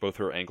move, like both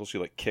her ankles, she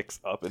like kicks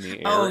up in the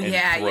air. Oh, and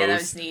yeah, throws, that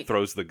was neat.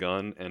 Throws the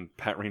gun, and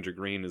Pat Ranger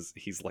Green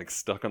he's like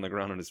stuck on the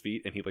ground on his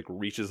feet, and he like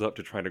reaches up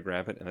to try to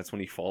grab it, and that's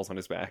when he falls on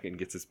his back and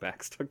gets his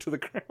back stuck to the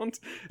ground,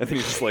 and then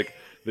he's just like,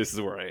 "This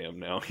is where I am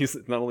now." He's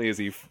not only has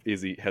he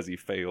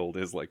failed,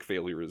 his like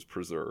failure is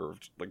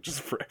preserved, like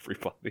just for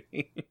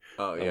everybody.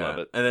 Oh yeah, I love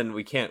it. And then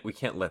we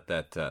can't let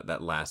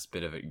that last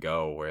bit of it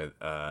go where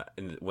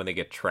when they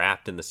get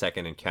trapped in the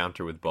second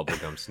encounter with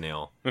Bubblegum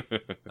Snail. We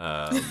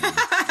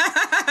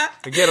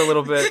get a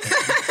little bit.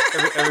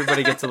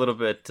 Everybody gets a little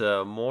bit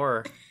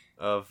more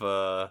of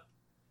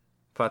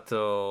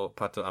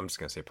Pato. I'm just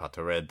gonna say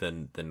Pato Red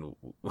than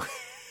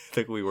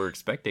we were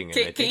expecting.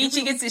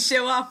 Keiichi gets to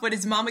show off what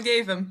his mama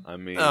gave him. I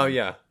mean, oh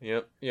yeah,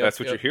 yep. That's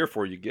what you're here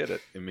for. You get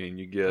it. I mean,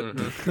 you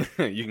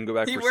get. You can go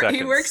back for seconds.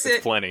 He works it's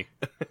it. Plenty.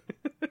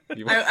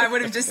 I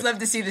would have just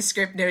loved to see the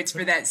script notes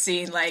for that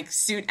scene, like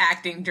suit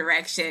acting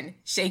direction,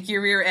 shake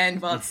your rear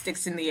end while it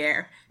sticks in the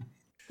air.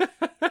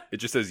 It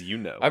just says, you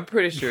know. I'm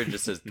pretty sure it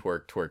just says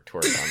twerk, twerk,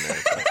 twerk on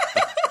there.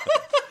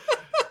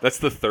 That's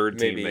the third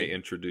team they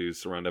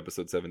introduce around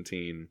episode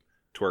 17.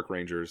 Twerk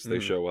Rangers. They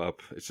show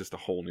up. It's just a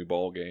whole new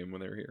ball game when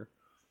they're here.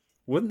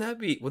 Wouldn't that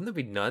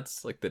be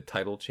nuts? Like the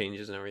title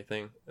changes and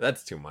everything?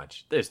 That's too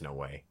much. There's no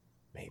way.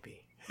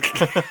 Maybe.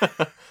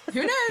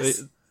 Who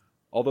knows?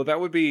 Although that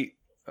would be,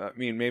 I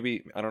mean,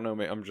 maybe, I don't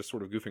know, I'm just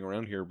sort of goofing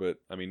around here, but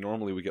I mean,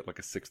 normally we get like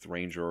a 6th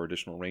Ranger or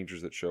additional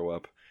Rangers that show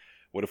up.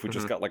 What if we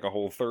just got like a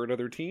whole third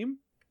other team?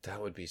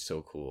 That would be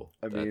so cool.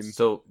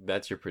 So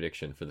that's your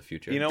prediction for the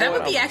future. You know that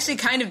would be actually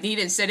kind of neat.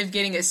 Instead of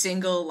getting a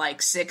single like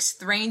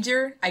 6th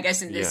Ranger, I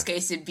guess in this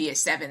case it'd be a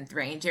 7th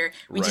Ranger.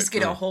 We just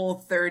get a whole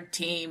third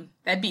team.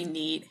 That'd be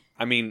neat.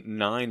 I mean,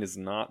 9 is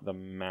not the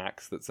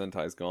max that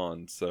Sentai's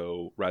gone,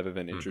 so rather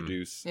than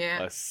introduce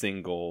a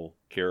single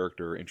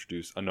character,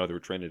 introduce another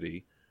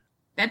Trinity.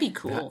 That'd be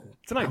cool.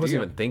 It's an idea. I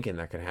wasn't even thinking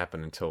that could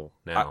happen until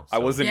now. I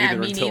wasn't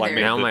either until I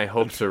made now my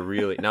hopes are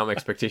really, now my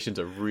expectations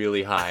are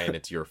really high, and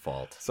it's your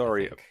fault.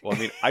 Sorry. Well, I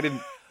mean, I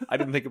didn't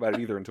think about it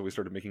either until we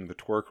started making the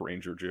Twerk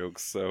Ranger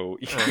jokes, so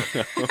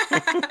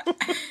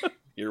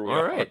here we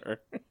are. Right.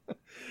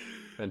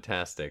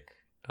 Fantastic.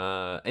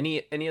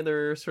 Any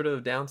other sort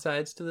of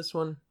downsides to this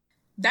one?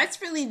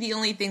 That's really the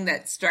only thing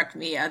that struck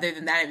me. Other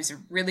than that, it was a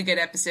really good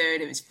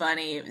episode. It was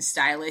funny. It was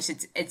stylish.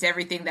 It's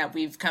everything that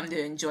we've come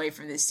to enjoy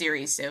from this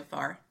series so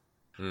far.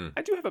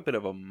 I do have a bit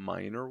of a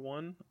minor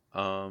one.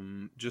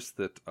 Just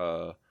that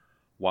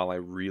while I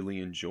really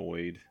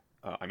enjoyed...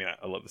 I mean,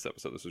 I love this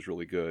episode. This was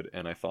really good.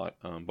 And I thought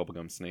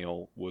Bubblegum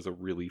Snail was a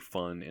really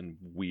fun and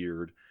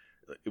weird...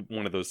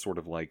 One of those sort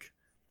of like...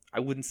 I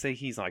wouldn't say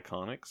he's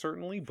iconic,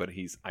 certainly, but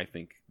he's, I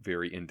think,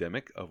 very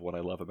endemic of what I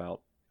love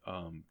about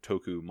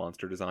Toku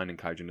monster design and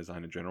kaijin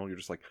design in general. You're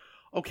just like,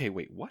 okay,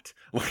 wait, what?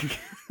 Like,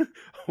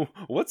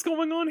 what's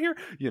going on here?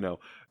 You know.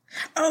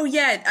 Oh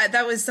yeah,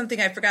 that was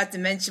something I forgot to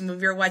mention when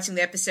we were watching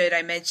the episode.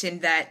 I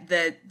mentioned that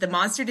the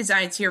monster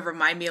designs here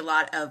remind me a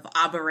lot of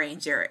Abba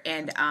Ranger,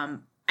 and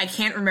I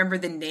can't remember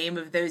the name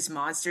of those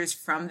monsters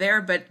from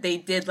there, but they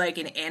did like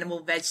an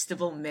animal,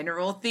 vegetable,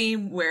 mineral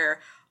theme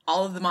where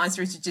all of the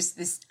monsters are just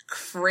this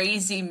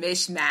crazy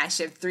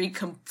mishmash of 3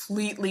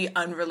 completely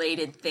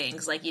unrelated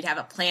things. Like you'd have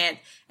a plant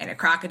and a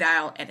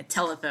crocodile and a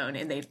telephone,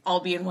 and they'd all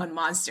be in one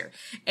monster.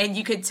 And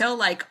you could tell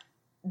like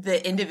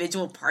the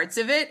individual parts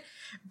of it,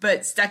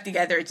 but stuck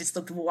together, it just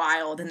looked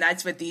wild. And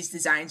that's what these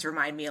designs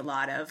remind me a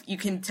lot of. You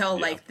can tell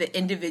like the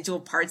individual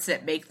parts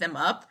that make them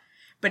up,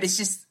 but it's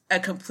just a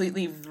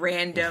completely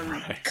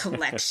random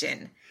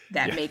collection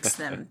that makes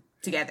them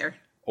together.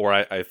 Or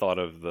I thought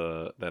of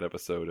that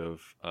episode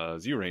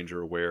of Zoo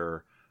Ranger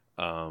where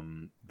I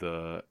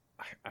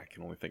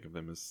can only think of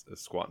them as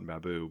Squat and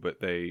Babu, but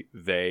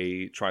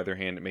they try their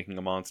hand at making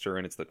a monster,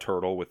 and it's the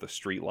turtle with the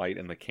street light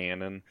and the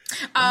cannon.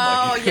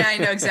 Oh, yeah, I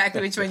know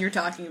exactly which one you're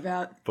talking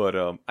about.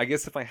 But I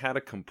guess if I had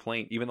a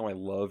complaint, even though I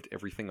loved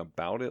everything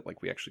about it,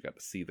 like we actually got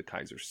to see the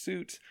Kaiser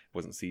suit, it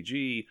wasn't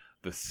CG,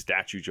 the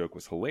statue joke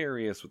was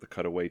hilarious with the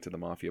cutaway to the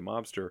mafia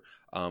mobster.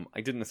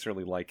 I didn't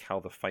necessarily like how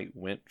the fight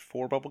went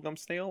for Bubblegum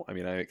Snail. I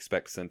mean, I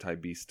expect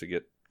Sentai Beast to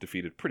get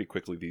defeated pretty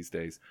quickly these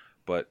days,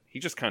 but he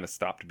just kind of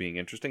stopped being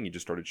interesting. He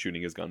just started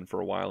shooting his gun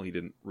for a while. He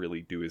didn't really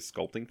do his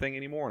sculpting thing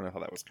anymore, and I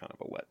thought that was kind of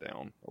a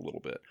letdown a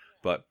little bit.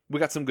 But we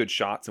got some good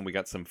shots, and we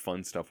got some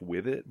fun stuff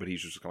with it, but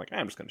he's just kind of like,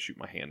 I'm just going to shoot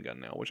my handgun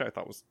now, which I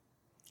thought was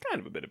kind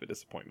of a bit of a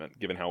disappointment,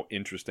 given how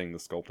interesting the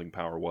sculpting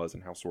power was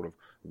and how sort of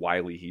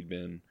wily he'd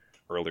been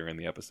earlier in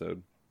the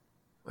episode.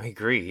 I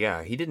agree.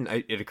 Yeah, he didn't.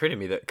 It occurred to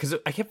me that because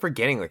I kept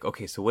forgetting, like,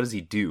 okay, so what does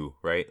he do,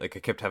 right? Like, I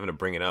kept having to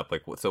bring it up,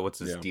 like, so what's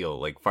his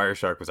deal? Like, Fire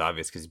Shark was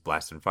obvious because he's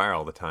blasting fire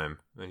all the time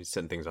and he's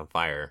setting things on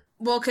fire.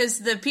 Well, because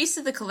the piece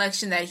of the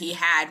collection that he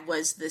had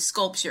was the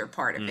sculpture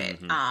part of it.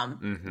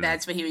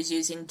 That's what he was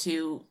using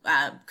to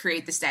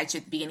create the statue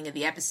at the beginning of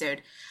the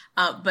episode.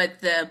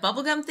 But the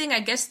bubblegum thing, I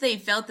guess they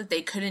felt that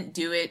they couldn't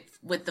do it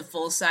with the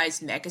full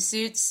size mecha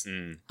suits.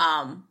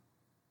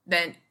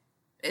 Then.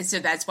 so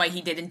that's why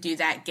he didn't do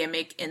that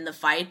gimmick in the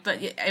fight.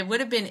 But it would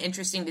have been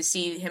interesting to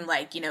see him,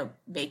 like,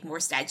 make more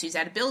statues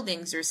out of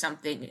buildings or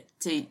something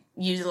to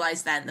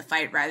utilize that in the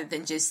fight rather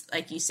than just,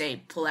 like you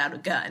say, pull out a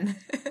gun.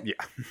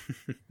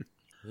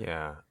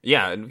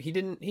 Yeah, and he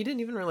didn't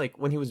even really,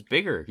 when he was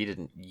bigger, he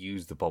didn't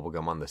use the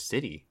bubblegum on the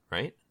city,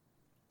 right?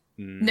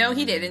 No,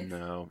 he didn't.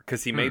 No,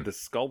 because he made the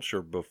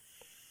sculpture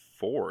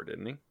before,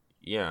 didn't he?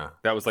 Yeah.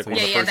 That was like one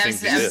of the first that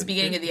things was the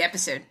beginning of the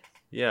episode.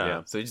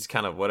 Yeah. So he just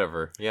kind of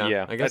whatever.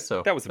 Yeah, I guess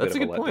so. That was a bit of a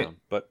good point. letdown.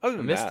 But other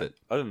than missed that, it.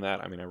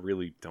 I mean, I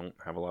really don't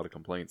have a lot of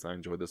complaints. I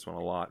enjoyed this one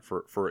a lot.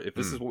 For if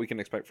this is what we can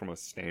expect from a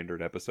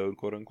standard episode,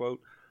 quote unquote,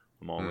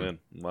 I'm all in.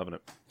 I'm loving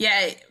it.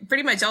 Yeah,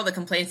 pretty much all the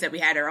complaints that we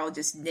had are all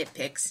just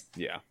nitpicks.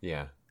 Yeah.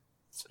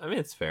 I mean,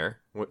 it's fair.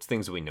 What's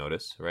things we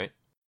notice, right?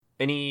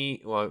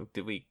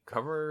 Did we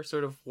cover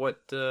sort of what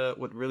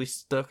really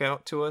stuck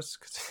out to us?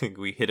 Because I think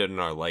we hit it in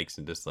our likes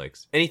and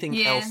dislikes. Anything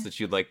else that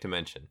you'd like to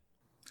mention?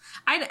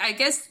 I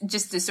guess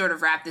just to sort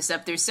of wrap this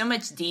up, there's so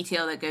much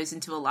detail that goes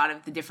into a lot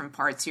of the different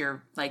parts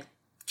here, like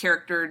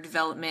character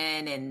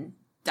development and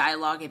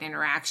dialogue and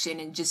interaction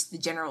and just the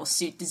general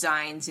suit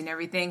designs and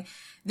everything.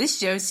 This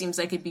show seems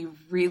like it'd be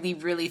really,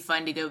 really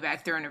fun to go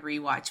back through and a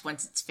rewatch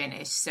once it's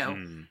finished. So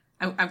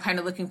I'm kind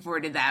of looking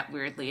forward to that,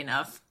 weirdly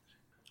enough.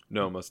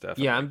 No, most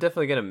definitely. Yeah, I'm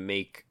definitely gonna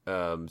make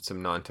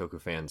some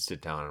non-Toku fans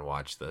sit down and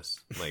watch this.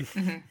 Like,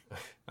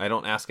 I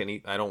don't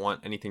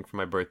want anything for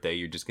my birthday.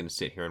 You're just gonna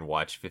sit here and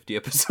watch 50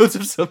 episodes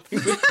of something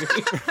with me.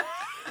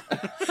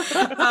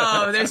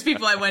 Oh, there's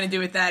people I want to do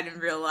with that in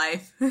real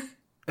life.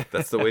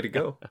 That's the way to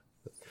go.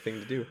 That's the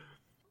thing to do.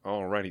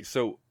 Alrighty,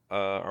 so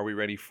are we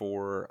ready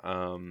for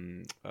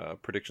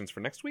predictions for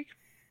next week?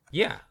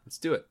 Yeah, let's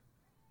do it.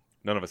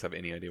 None of us have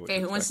any idea what. Okay,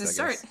 to who wants to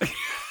expect, start?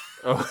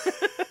 Oh.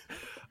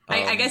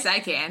 I guess I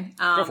can.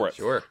 Go for it.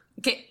 Sure.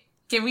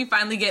 Can we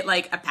finally get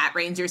like a Pat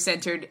Ranger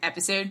centered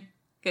episode?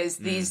 Because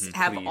these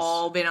have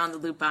all been on the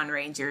Lupin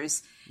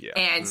Rangers. Yeah.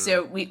 And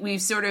so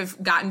we've sort of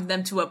gotten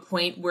them to a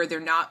point where they're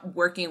not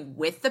working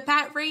with the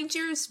Pat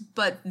Rangers,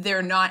 but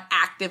they're not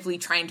actively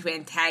trying to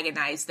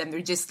antagonize them.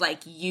 They're just like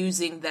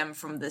using them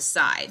from the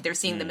side. They're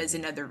seeing them as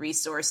another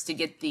resource to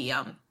get the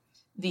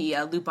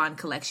Lupin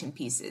collection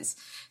pieces.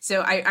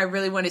 So I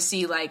really want to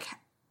see like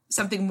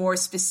something more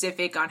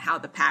specific on how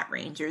the Pat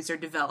Rangers are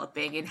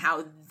developing and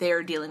how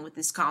they're dealing with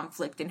this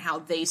conflict and how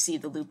they see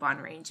the Lupin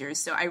Rangers.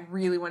 So I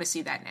really want to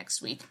see that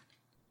next week.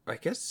 I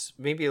guess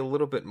maybe a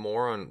little bit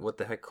more on what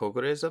the heck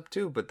Kogure is up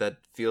to, but that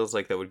feels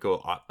like that would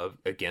go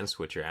against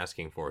what you're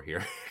asking for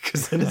here,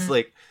 because then it's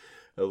like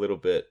a little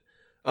bit.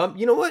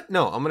 You know what?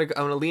 No, I'm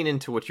gonna lean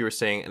into what you were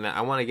saying, and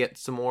I want to get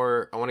some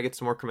more. I want to get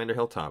some more Commander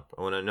Hilltop.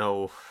 I want to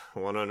know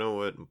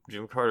what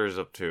Jim Carter's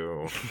up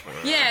to.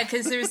 Yeah,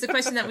 because there was the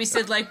question that we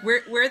said, like,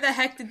 where the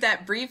heck did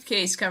that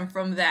briefcase come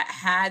from that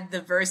had the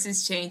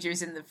Versus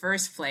changers in the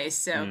first place?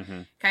 So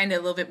kind of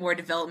a little bit more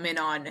development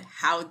on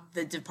how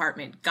the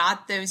department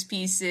got those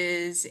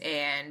pieces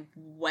and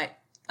what,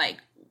 like,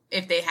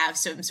 if they have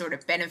some sort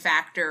of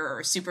benefactor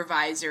or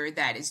supervisor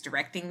that is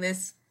directing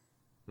this.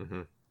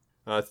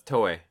 It's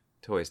Toei.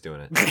 Toei's doing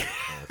it.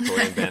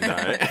 Toei and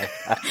Bandai.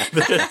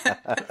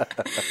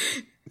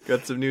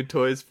 Got some new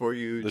toys for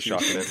you. The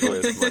shocking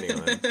Toei's money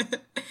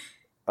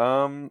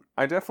on.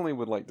 I definitely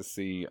would like to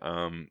see.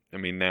 I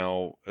mean,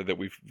 now that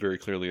we've very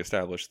clearly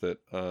established that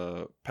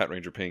Pat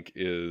Ranger Pink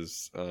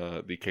is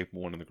the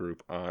capable one in the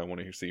group, I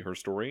want to see her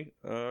story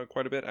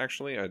quite a bit.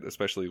 Actually,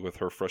 especially with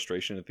her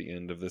frustration at the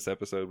end of this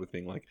episode, with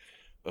being like,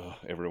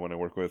 everyone I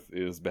work with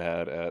is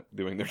bad at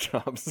doing their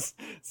jobs.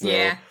 So,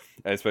 yeah.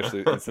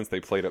 Especially since they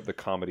played up the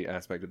comedy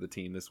aspect of the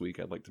team this week,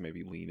 I'd like to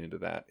maybe lean into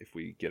that if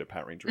we get a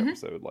Pat Ranger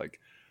episode,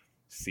 like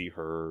see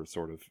her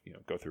sort of,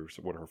 go through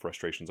what her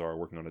frustrations are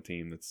working on a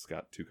team that's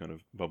got two kind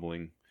of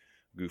bubbling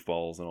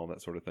goofballs and all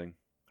that sort of thing.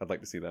 I'd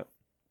like to see that.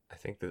 I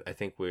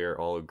think we are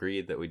all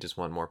agreed that we just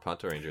want more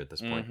Pato Ranger at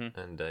this point,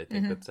 and I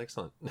think that's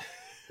excellent.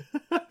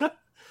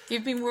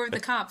 Give me more of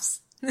the cops.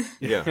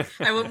 Yeah.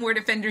 I want more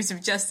defenders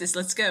of justice.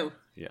 Let's go.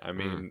 Yeah, I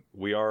mean,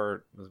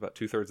 there's about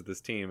 2/3 of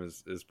this team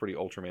is pretty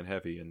Ultraman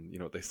heavy, and you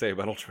know what they say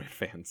about Ultraman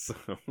fans. So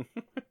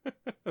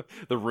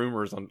the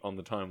rumors on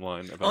the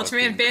timeline about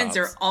Ultraman fans cops.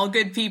 are all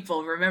good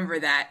people. Remember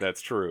that.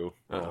 That's true.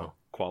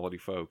 Quality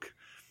folk.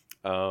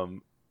 So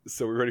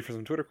we ready for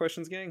some Twitter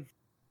questions, gang?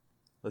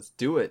 Let's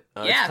do it.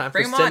 Yeah, it's time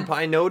bring for 'em on.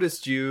 Senpai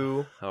Noticed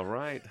You. All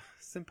right.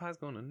 Senpai's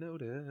gonna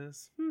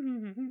notice.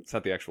 It's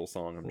not the actual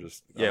song. I'm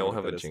just... We'll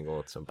have a jingle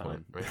at some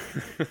point.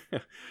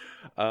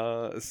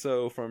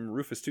 So from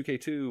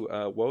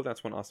Rufus2K2, whoa,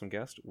 that's one awesome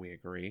guest. We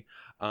agree.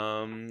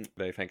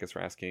 They thank us for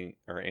answering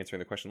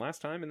the question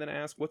last time, and then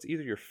ask, what's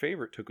either your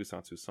favorite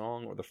tokusatsu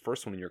song or the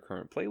first one in your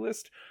current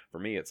playlist? For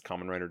me, it's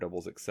Kamen Rider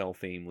Double's Excel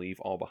theme, Leave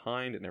All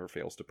Behind. It never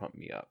fails to pump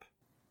me up.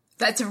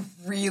 That's a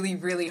really,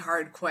 really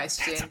hard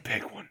question. That's a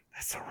big one.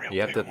 That's a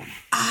real big one.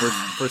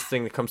 First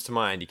thing that comes to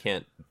mind.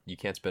 You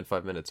can't spend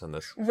 5 minutes on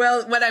this.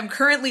 Well, what I'm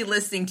currently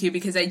listening to,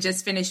 because I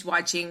just finished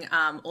watching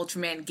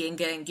Ultraman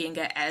Ginga and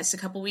Ginga S a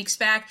couple weeks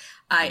back,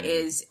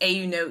 is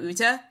Eiyu no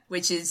Uta,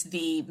 which is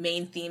the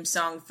main theme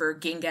song for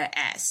Ginga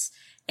S.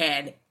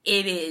 And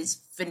it is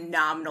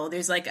phenomenal.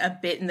 There's like a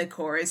bit in the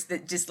chorus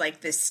that just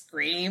like this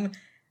scream,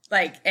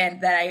 like,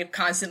 and that I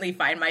constantly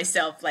find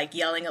myself like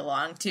yelling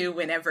along to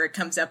whenever it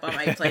comes up on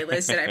my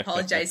playlist. And I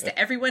apologize to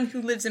everyone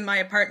who lives in my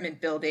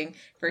apartment building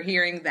for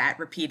hearing that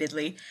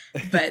repeatedly.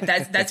 But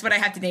that's what I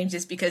have to name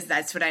just because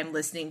that's what I'm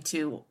listening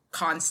to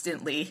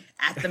constantly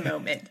at the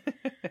moment.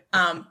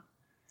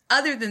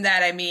 Other than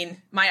that, I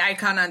mean, my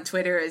icon on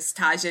Twitter is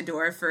Taja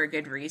Dor for a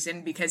good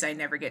reason, because I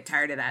never get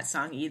tired of that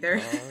song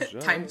either.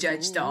 Time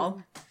Judge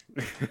Doll.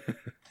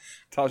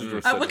 Taja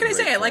Dor's what can I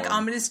say? I like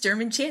ominous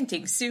German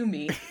chanting. Sue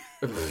me.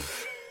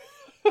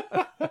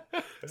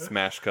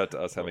 Smash cut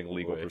to us having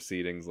legal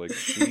proceedings. Like,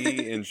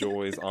 she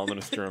enjoys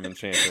ominous German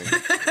chanting.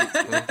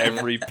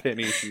 Every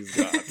penny she's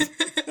got.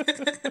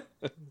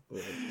 Oh,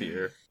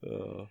 dear.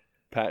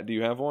 Pat, do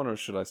you have one, or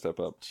should I step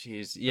up?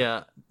 Jeez,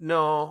 yeah,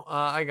 no,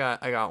 I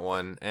got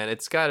one, and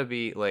it's got to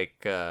be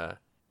like,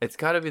 it's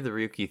got to be the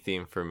Ryuki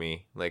theme for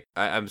me. Like,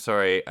 I'm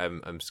sorry,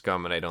 I'm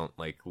scum, and I don't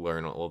like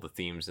learn all the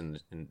themes and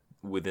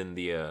within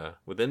the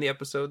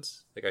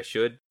episodes like I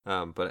should.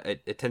 But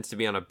it tends to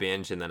be on a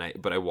binge, and then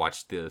I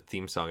watch the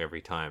theme song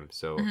every time.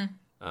 So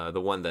the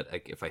one that,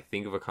 like, if I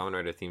think of a Kamen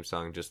Rider theme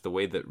song, just the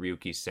way that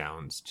Ryuki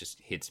sounds just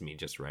hits me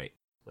just right.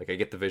 Like, I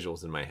get the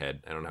visuals in my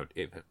head. I don't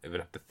even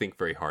have to think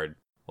very hard.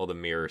 All the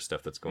mirror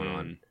stuff that's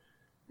going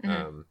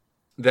on.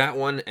 That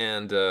one,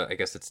 and I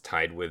guess it's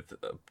tied with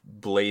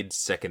Blade's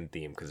second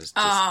theme, because it's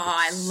just...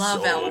 I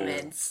love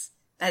Elements.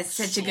 That's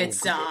such a good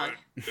song.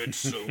 It's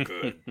so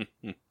good.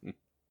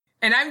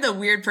 And I'm the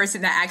weird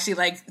person that actually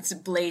likes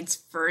Blade's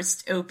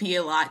first OP a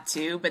lot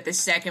too, but the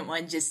second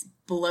one just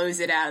blows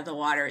it out of the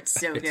water. It's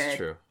so good. It's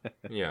true.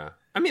 Yeah.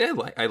 I mean,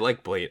 I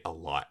like Blade a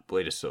lot.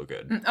 Blade is so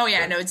good. Oh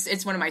yeah, no,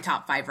 it's one of my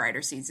top 5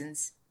 Rider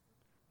seasons.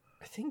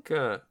 I think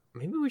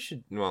maybe we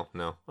should... Well,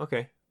 no.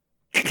 Okay.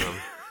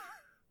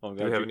 I'm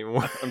do we have any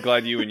more? I'm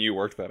glad you and you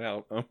worked that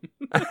out.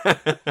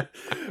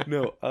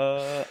 No.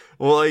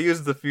 Well, I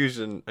used the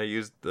fusion. I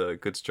used the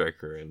Good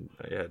Striker, and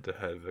I had to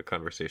have a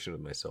conversation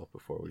with myself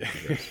before we did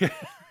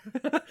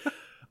this.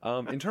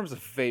 In terms of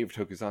fave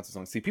tokusatsu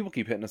songs, see, people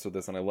keep hitting us with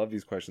this, and I love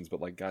these questions, but,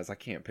 like, guys, I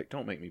can't pick.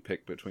 Don't make me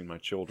pick between my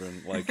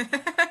children. Like,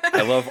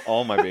 I love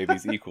all my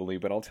babies equally,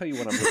 but I'll tell you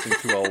what I'm listening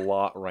to a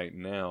lot right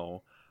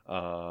now.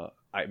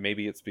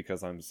 Maybe it's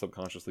because I'm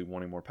subconsciously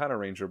wanting more Power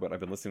Ranger, but I've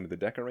been listening to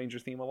the Deca Ranger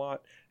theme a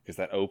lot, because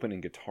that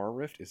opening guitar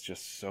riff is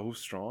just so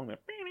strong.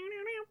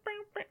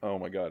 Oh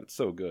my god, it's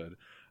so good.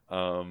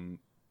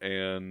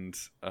 And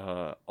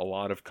a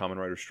lot of Kamen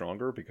Rider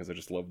Stronger, because I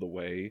just love the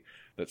way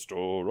that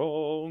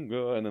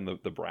Stronger, and then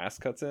the brass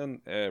cuts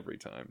in every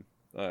time.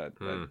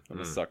 I'm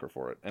a sucker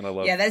for it, and I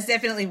love. Yeah, that's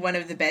definitely one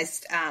of the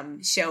best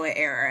Showa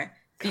era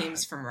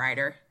themes from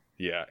Rider.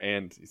 Yeah,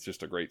 and it's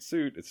just a great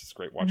suit. It's just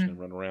great watching him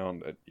run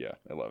around. Yeah,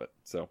 I love it.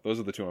 So those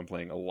are the two I'm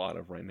playing a lot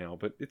of right now,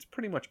 but it's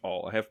pretty much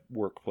all. I have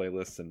work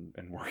playlists and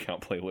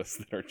workout playlists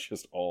that are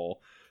just all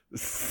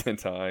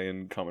Sentai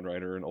and Kamen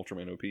Rider and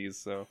Ultraman OPs,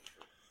 so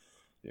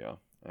yeah,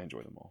 I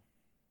enjoy them all.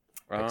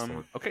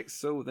 Okay,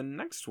 so the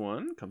next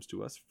one comes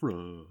to us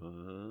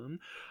from...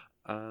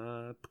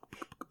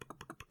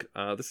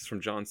 this is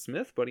from John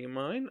Smith, buddy of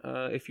mine.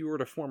 If you were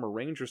to form a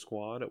Ranger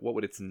squad, what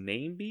would its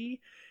name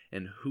be?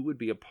 And who would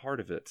be a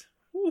part of it?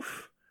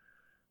 Oof.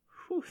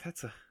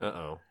 That's a...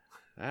 Uh-oh.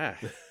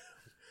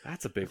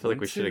 That's a big one, I feel like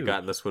we should have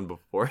gotten this one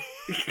before.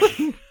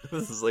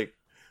 This is like...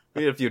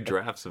 We had a few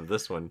drafts of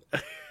this one.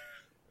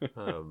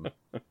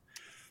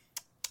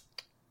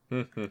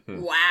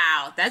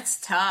 Wow, that's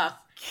tough.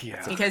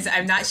 Yeah. Because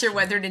I'm not sure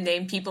whether to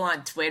name people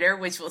on Twitter,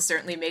 which will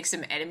certainly make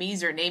some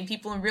enemies, or name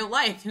people in real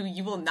life who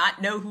you will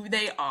not know who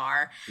they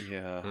are.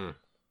 Yeah.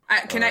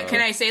 Can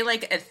I say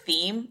like a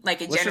theme, like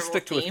a general theme? Let's just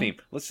stick to a theme.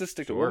 Let's just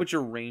stick to what would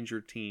your Ranger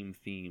team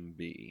theme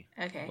be?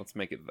 Okay. Let's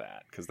make it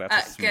that, because that's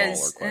a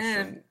smaller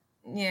question.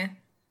 Yeah.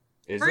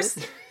 It?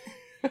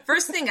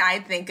 First thing I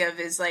think of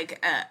is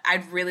like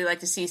I'd really like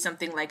to see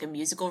something like a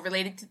musical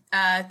related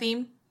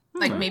theme,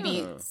 like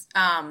maybe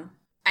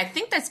I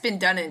think that's been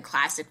done in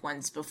classic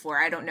ones before.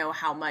 I don't know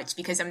how much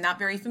because I'm not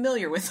very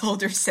familiar with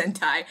older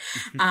Sentai,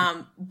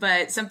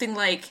 but something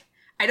like.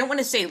 I don't want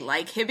to say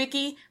like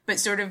Hibiki, but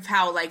sort of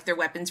how like their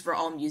weapons were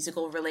all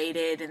musical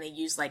related and they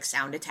use like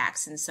sound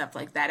attacks and stuff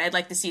like that. I'd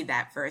like to see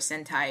that for a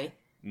Sentai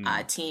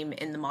team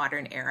in the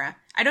modern era.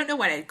 I don't know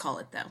what I'd call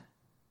it though.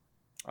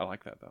 I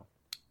like that though.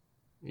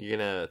 You're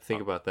gonna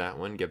think about that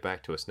one. Get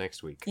back to us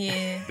next week.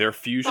 Yeah. Their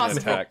fusion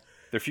attack.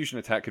 Their fusion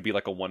attack could be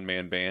like a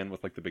one-man band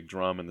with like the big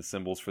drum and the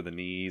cymbals for the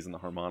knees and the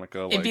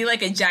harmonica. It'd be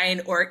like a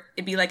giant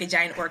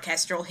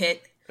orchestral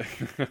hit.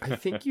 I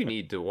think you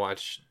need to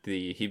watch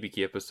the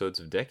Hibiki episodes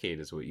of Decade.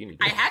 Is what you need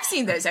to watch. I have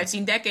seen those. I've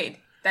seen Decade.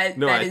 I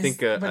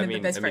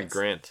mean,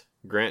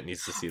 Grant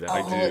needs to see that.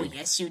 Oh,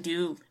 yes, you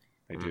do.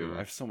 I do. I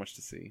have so much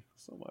to see.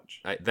 So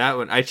much. That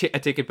one, I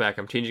take it back.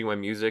 I'm changing my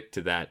music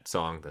to that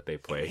song that they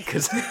play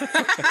because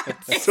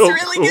it's so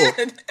really cool.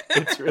 Good.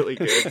 It's really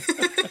good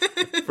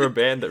for a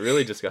band that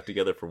really just got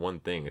together for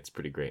one thing. It's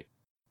pretty great.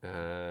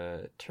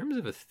 In terms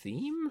of a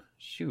theme,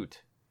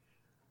 shoot.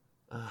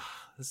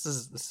 This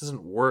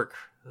doesn't work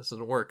This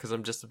doesn't work because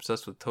I'm just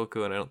obsessed with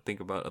Toku and I don't think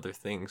about other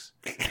things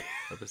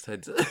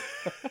besides.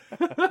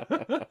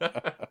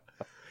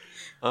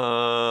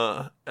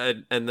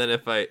 And then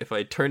if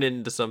I turn it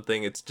into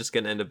something, it's just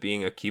gonna end up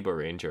being a Kiba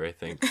Ranger, I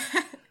think.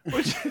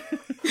 Which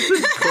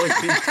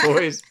collecting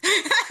toys.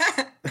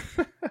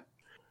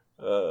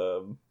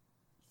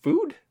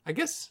 Food, I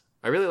guess.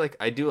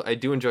 I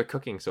do enjoy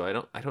cooking, so I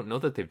don't know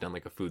that they've done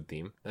like a food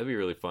theme. That'd be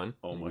really fun.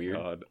 Oh my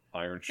god,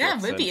 Iron Chef. Yeah,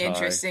 it would be Sentai.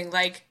 interesting.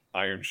 Like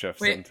Iron Chef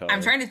wait, Sentai.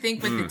 I'm trying to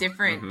think with the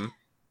different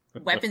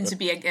weapons would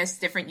be, I guess,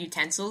 different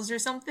utensils or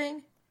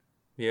something.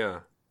 Yeah.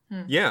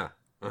 Yeah.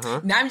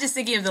 Now I'm just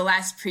thinking of the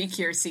last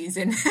Precure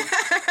season.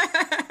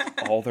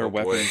 All their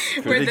weapons.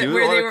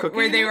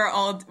 where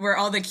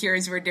all the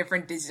cures were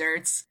different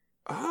desserts.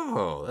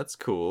 Oh, that's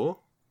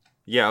cool.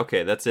 Yeah,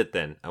 okay, that's it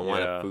then. I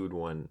want Yeah. a food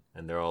one,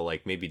 and they're all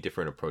like maybe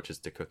different approaches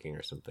to cooking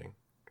or something.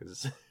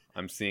 Because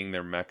I'm seeing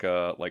their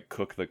mecha like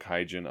cook the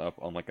kaijin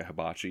up on like a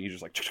hibachi,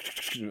 just like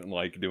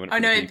doing it Oh for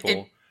no, the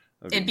people.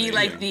 it'd be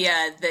like the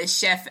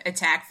chef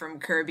attack from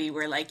Kirby,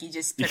 where like you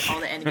just put all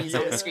the enemies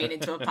on the screen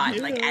into a pot,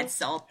 and like add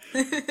salt.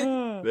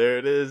 there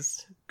it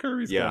is.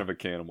 Kirby's kind of a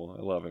cannibal.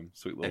 I love him,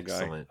 sweet little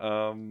Excellent.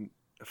 guy.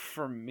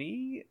 For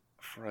me,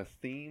 for a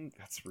theme,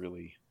 that's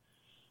really,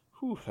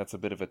 that's a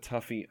bit of a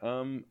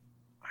toughie.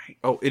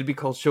 It'd be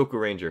called Shoku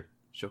Ranger.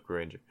 Shoku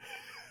Ranger.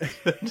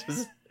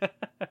 Just...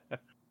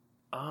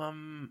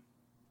 I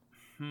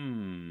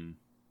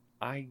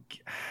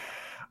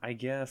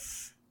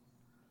guess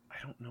I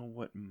don't know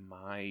what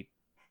my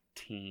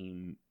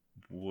team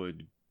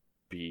would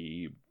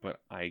be,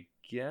 but I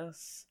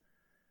guess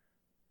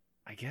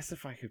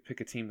if I could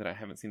pick a team that I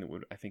haven't seen that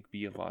would, I think,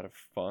 be a lot of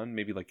fun,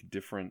 maybe like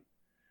different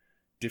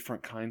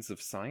kinds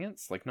of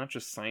science, like not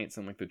just science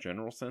in like the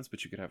general sense,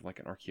 but you could have like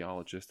an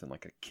archaeologist and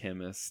like a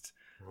chemist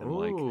and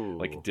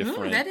like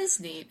different that is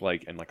neat.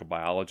 Like and like a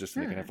biologist,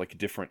 and they could have like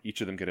different,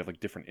 each of them could have like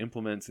different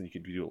implements, and you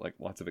could do like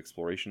lots of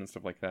exploration and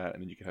stuff like that.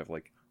 And then you could have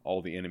like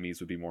all the enemies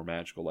would be more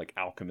magical, like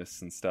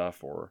alchemists and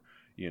stuff, or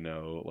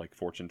like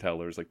fortune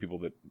tellers, like people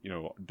that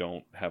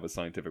don't have a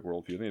scientific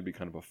worldview. I think it'd be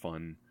kind of a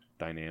fun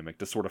dynamic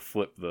to sort of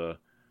flip the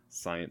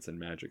science and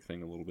magic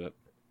thing a little bit.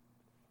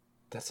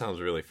 That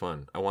sounds really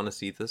fun. I want to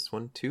see this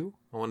one too.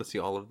 I want to see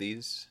all of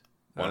these.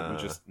 Why don't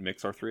we just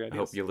mix our three ideas? I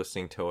hope you're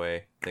listening,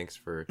 Toei. Thanks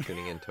for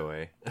tuning in,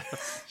 Toei.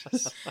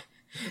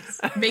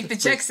 Make the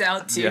checks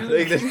out too. Yeah,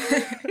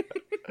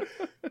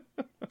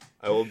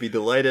 I will be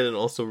delighted and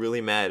also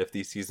really mad if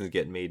these seasons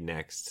get made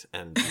next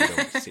and you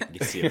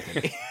don't see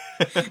it.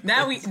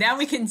 Now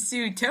we can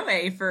sue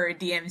Toei for a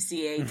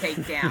DMCA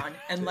takedown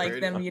and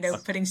like them,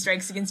 putting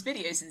strikes against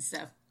videos and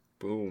stuff.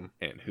 Boom.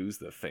 And who's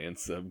the fan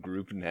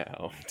subgroup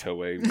now?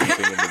 Toei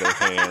whipping into their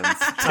hands.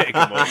 Take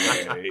them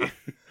away.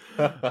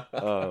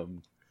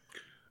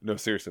 No,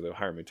 seriously though,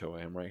 hire me,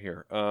 Toei. I'm right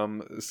here.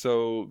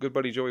 So good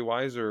buddy Joey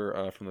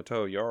Weiser from the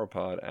Toho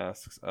Yaropod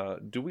asks,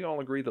 do we all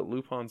agree that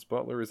Lupin's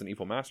butler is an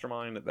evil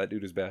mastermind? That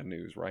dude is bad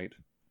news, right?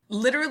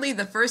 Literally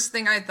the first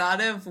thing I thought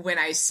of when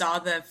I saw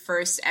the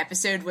first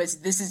episode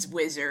was, this is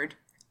Wizard.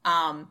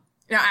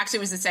 Actually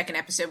it was the second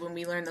episode when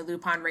we learned the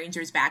Lupin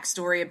Rangers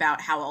backstory about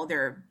how all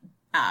their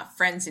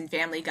friends and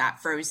family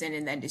got frozen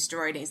and then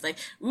destroyed, and he's like,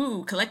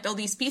 ooh, collect all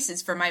these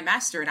pieces for my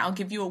master and I'll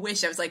give you a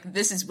wish. I was like,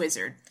 this is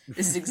Wizard.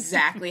 This is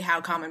exactly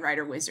how Kamen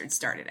Rider Wizard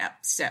started out.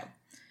 So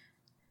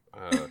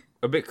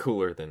a bit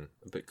cooler,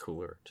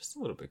 just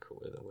a little bit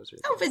cooler than Wizard.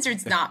 Oh,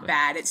 Wizard's not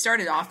bad. It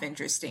started off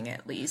interesting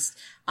at least,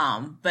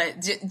 but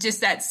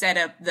just that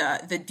setup,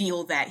 the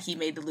deal that he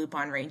made the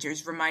Lupin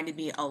Rangers reminded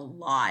me a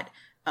lot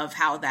of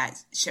how that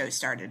show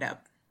started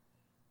up.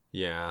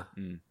 Yeah.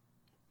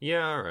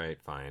 Yeah, alright,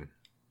 fine.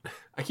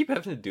 I keep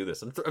having to do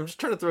this. I'm just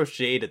trying to throw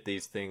shade at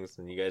these things,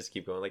 and you guys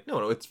keep going like,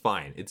 no, it's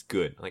fine. It's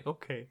good. I'm like,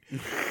 okay.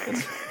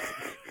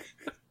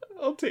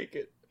 I'll take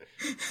it.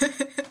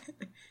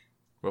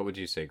 What would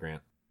you say,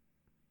 Grant?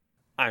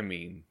 I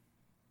mean,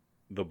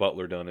 the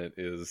butler done it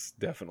is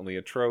definitely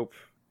a trope.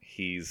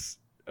 He's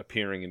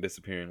appearing and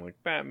disappearing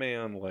like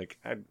Batman. Like,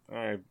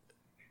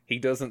 he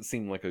doesn't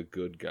seem like a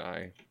good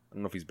guy. I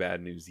don't know if he's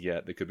bad news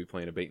yet. They could be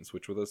playing a bait and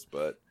switch with us,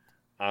 but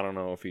I don't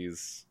know if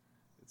it's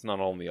not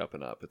all in the up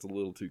and up. It's a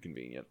little too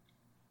convenient.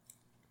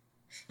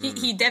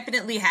 He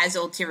definitely has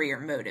ulterior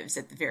motives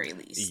at the very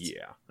least.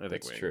 Yeah, I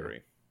think That's we true. agree.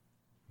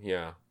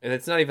 Yeah, and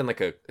it's not even like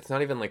a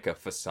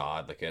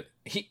facade.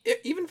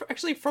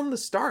 Actually from the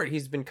start,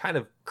 he's been kind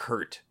of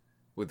curt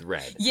with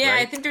Red. Yeah,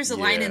 right? I think there's a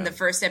line in the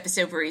first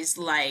episode where he's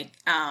like,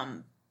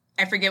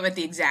 I forget what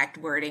the exact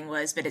wording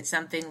was, but it's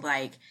something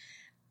like,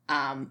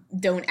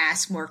 don't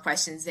ask more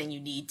questions than you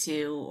need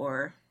to,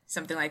 or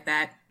something like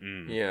that.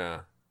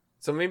 Yeah.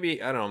 So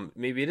maybe, I don't know,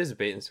 maybe it is a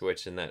bait and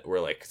switch in that we're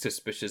like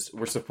suspicious,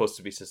 we're supposed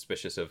to be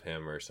suspicious of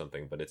him or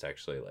something, but it's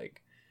actually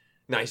like,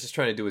 no, he's just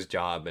trying to do his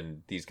job,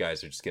 and these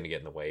guys are just going to get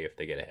in the way if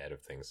they get ahead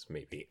of things,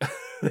 maybe.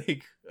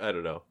 Like, I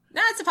don't know.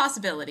 No, it's a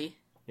possibility.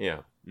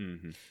 Yeah.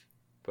 Mm-hmm.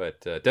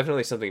 But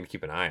definitely something to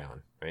keep an eye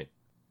on, right?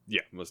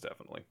 Yeah, most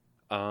definitely.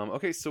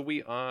 Okay, so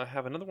we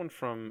have another one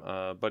from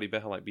Buddy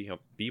Behalite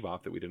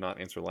Bebop that we did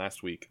not answer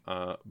last week.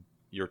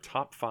 Your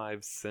top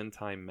 5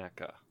 Sentai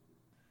mecha.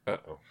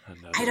 Uh-oh.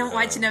 I don't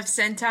watch enough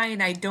Sentai,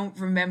 and I don't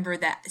remember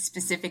that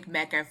specific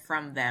mecha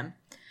from them.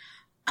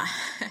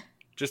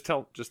 Just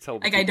tell.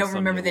 Like, I don't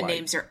remember the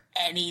names or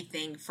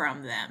anything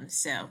from them,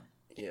 so.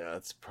 Yeah,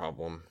 that's a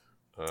problem.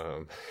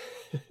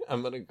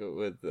 I'm gonna go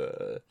with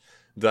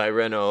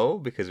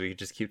Daireno, because we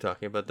just keep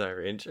talking about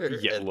Dairanger.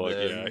 Yeah, look,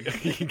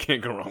 you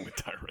can't go wrong with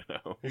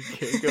Daireno.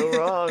 Can't go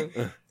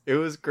wrong. It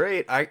was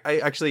great. I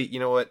actually, you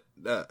know what?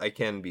 I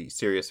can be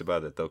serious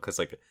about it, though, because,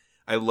 like,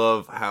 I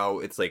love how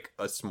it's, like,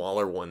 a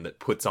smaller one that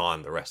puts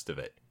on the rest of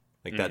it.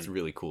 Like, that's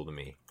really cool to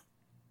me.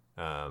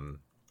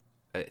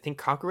 I think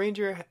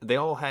Kakuranger, they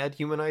all had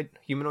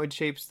humanoid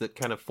shapes that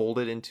kind of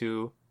folded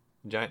into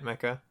giant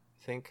mecha,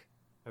 I think.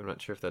 I'm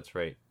not sure if that's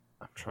right.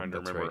 I'm trying to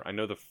remember. Right. I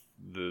know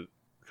the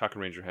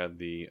Kakuranger had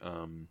the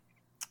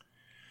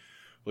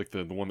like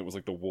the one that was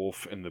like the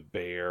wolf and the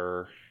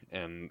bear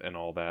and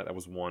all that. That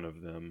was one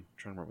of them. I'm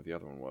trying to remember what the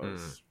other one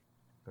was.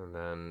 And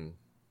then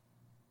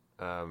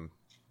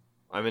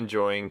I'm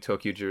enjoying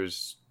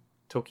Tokyuger's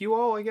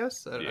Tokyuo, I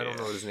guess. I don't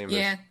know what his name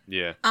is.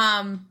 Yeah.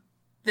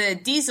 The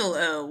Diesel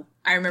O,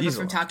 I remember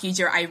from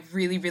Tokyuger. I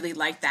really, really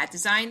like that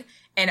design.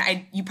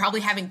 And you probably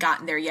haven't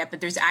gotten there yet,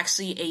 but there's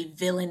actually a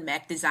villain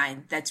mech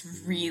design that's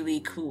really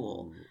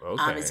cool.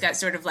 Okay. It's got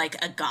sort of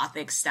like a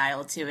gothic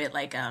style to it,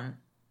 like and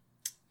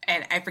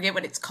I forget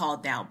what it's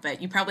called now,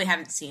 but you probably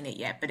haven't seen it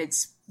yet. But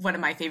it's one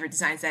of my favorite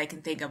designs that I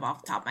can think of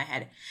off the top of my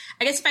head.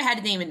 I guess if I had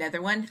to name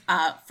another one,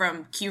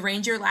 from Q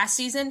Ranger last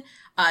season,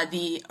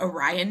 the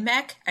Orion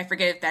mech. I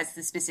forget if that's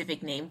the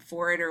specific name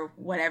for it or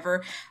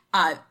whatever.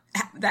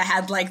 That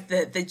had like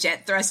the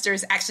jet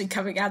thrusters actually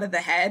coming out of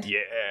the head. Yeah.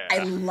 I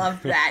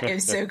love that. It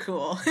was so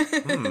cool.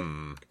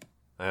 I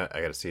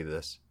gotta see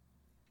this.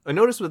 I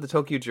noticed with the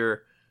Tokyuger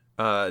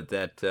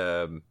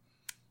that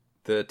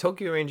the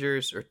Tokyo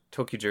Rangers or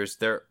Tokyugers,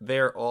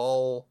 they're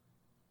all,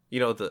 you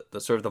know,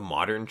 the sort of the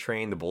modern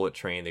train, the bullet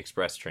train, the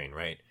express train,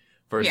 right?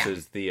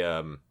 Versus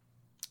the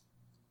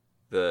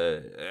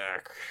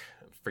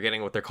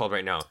forgetting what they're called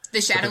right now. The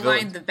Shadow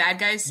Line, the bad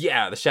guys?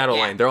 Yeah, the Shadow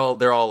Line. They're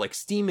all like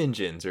steam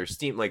engines or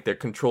steam, like their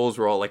controls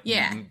were all like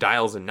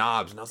dials and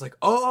knobs. And I was like,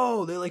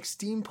 oh, they're like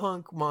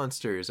steampunk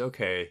monsters.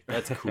 Okay,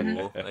 that's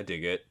cool. I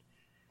dig it.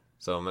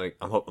 So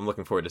I'm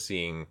looking forward to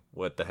seeing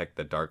what the heck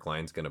the Dark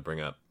Line's going to bring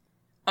up.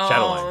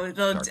 I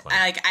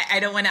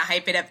don't want to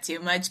hype it up too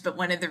much, but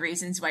one of the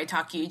reasons why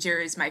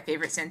Tokyuger is my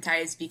favorite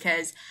Sentai is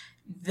because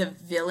the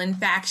villain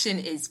faction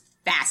is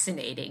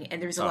fascinating, and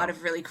there's a lot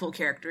of really cool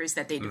characters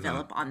that they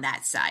develop on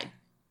that side.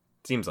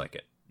 Seems like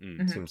it.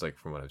 Seems like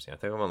from what I've seen. I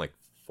think I'm on like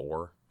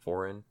four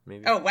in,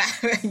 maybe. Oh, wow.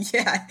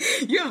 Yeah.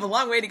 You have a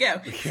long way to go.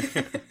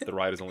 The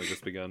ride has only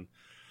just begun.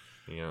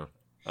 Yeah.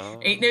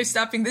 Ain't no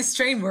stopping this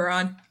train we're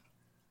on.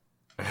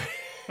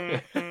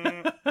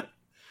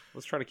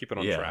 Let's try to keep it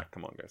on track.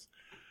 Come on, guys.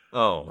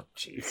 Oh,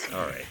 jeez.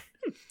 All right.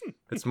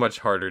 It's much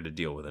harder to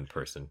deal with in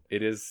person.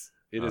 It is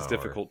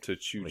difficult to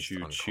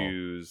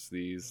choose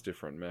these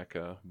different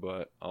mecha,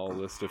 but I'll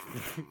list a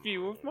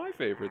few of my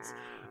favorites.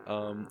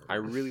 I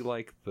really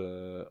like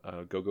the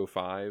Go-Go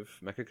 5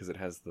 mecha because it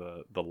has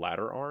the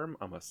ladder arm.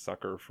 I'm a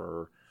sucker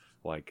for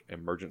like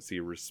emergency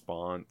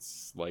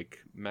response like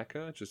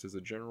mecha, just as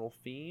a general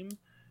theme.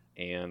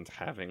 And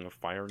having a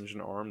fire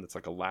engine arm that's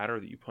like a ladder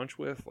that you punch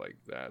with, like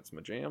that's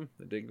my jam.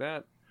 I dig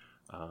that.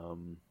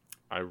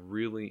 I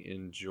really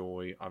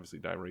enjoy obviously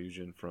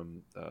Dairanger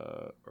from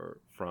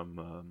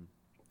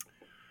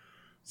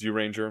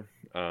Zyuranger,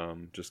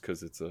 just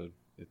because it's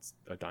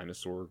a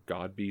dinosaur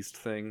god beast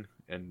thing,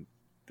 and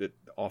it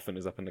often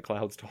is up in the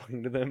clouds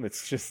talking to them.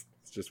 It's just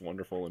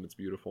wonderful and it's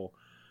beautiful.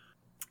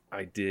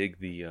 I dig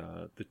the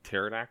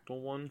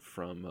pterodactyl one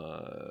from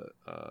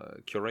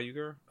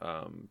Kyoryuger,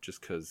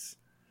 just because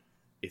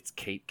its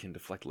cape can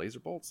deflect laser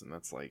bolts, and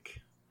that's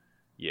like,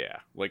 yeah,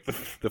 like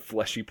the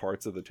fleshy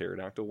parts of the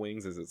pterodactyl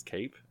wings is its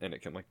cape, and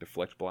it can like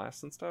deflect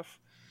blasts and stuff.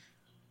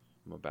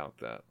 I'm about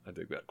that. I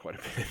dig that quite a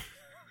bit.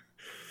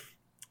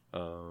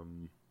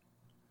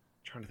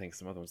 Trying to think of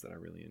some other ones that I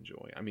really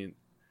enjoy. I mean,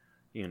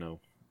 you know,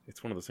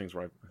 it's one of those things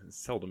where I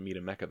seldom meet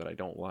a mecha that I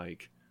don't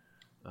like.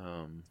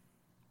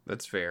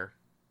 That's fair.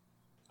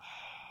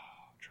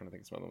 Trying to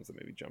think of some other ones that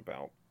maybe jump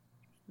out.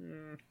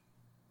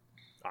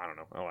 I don't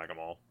know. I like them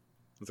all.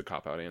 It's a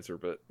cop-out answer,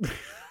 but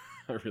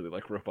I really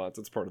like robots.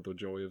 It's part of the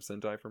joy of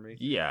Sentai for me.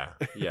 Yeah.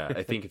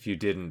 I think if you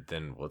didn't,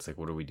 then it's like,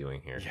 what are we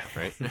doing here? Yeah.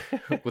 Right?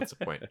 What's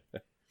the point?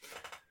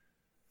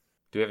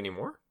 Do we have any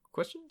more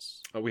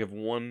questions? We have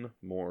one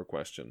more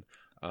question,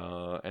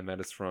 and that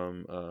is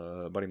from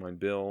a buddy of mine,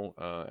 Bill.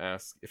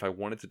 Asks if I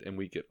wanted to, and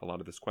we get a lot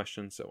of this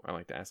question, so I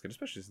like to ask it,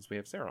 especially since we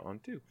have Sarah on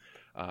too,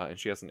 and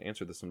she hasn't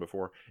answered this one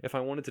before. If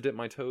I wanted to dip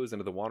my toes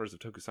into the waters of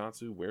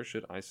tokusatsu, where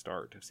should I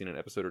start? I've seen an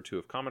episode or two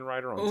of Kamen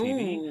Rider on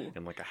TV,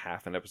 and like a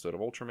half an episode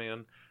of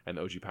Ultraman, and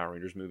the OG Power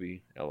Rangers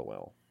movie.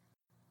 LOL.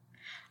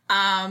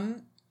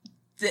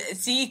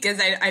 See,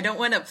 because I don't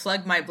want to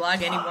plug my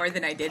blog any more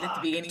than I did at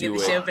the beginning of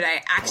the show, but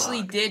I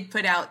actually did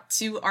put out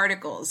 2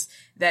 articles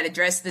that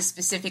address this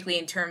specifically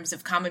in terms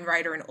of Kamen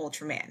Rider and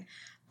Ultraman,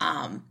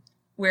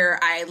 where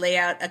I lay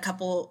out a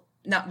couple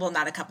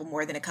not a couple,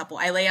 more than a couple.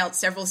 I lay out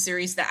several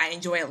series that I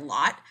enjoy a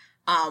lot,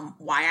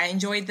 why I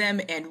enjoyed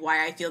them and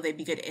why I feel they'd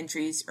be good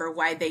entries, or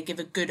why they give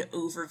a good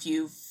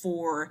overview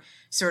for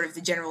sort of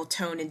the general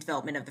tone and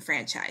development of the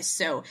franchise.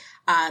 So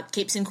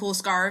Capes and Cool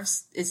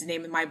Scarves is the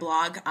name of my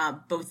blog.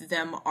 Both of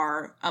them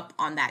are up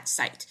on that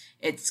site.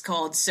 It's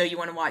called So You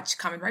Want to Watch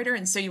Kamen Rider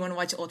and So You Want to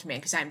Watch Ultraman,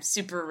 because I'm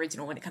super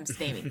original when it comes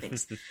to naming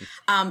things.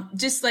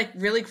 Just like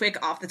really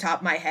quick off the top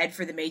of my head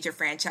for the major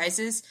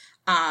franchises,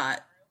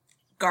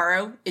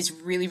 Garo is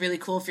really, really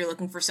cool if you're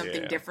looking for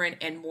something different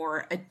and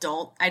more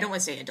adult. I don't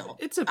want to say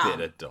adult. It's a bit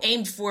adult.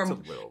 Aimed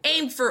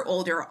for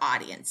older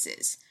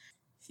audiences.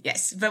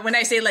 Yes, but when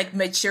I say like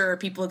mature,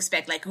 people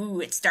expect like,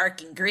 ooh, it's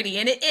dark and gritty,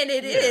 and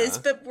it is,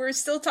 but we're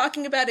still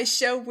talking about a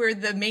show where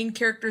the main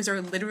characters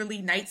are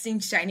literally knights in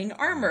shining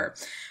armor.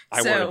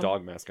 I wear a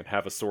dog mask and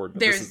have a sword, but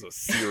this is a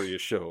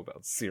serious show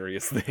about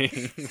serious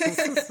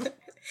things.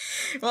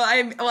 Well,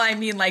 I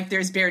mean, like,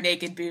 there's bare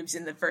naked boobs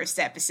in the first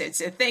episode,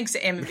 so thanks,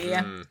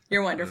 Amamiya.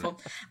 You're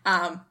wonderful.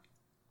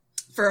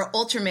 For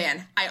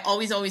Ultraman, I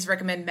always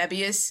recommend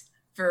Mebius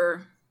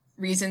for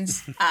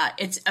reasons.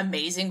 It's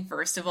amazing,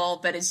 first of all,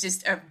 but it's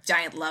just a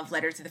giant love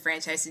letter to the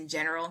franchise in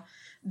general.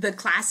 The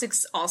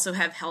classics also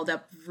have held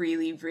up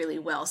really, really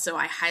well, so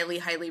I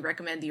highly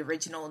recommend the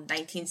original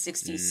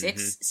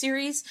 1966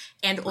 series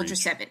and Ultra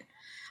 7.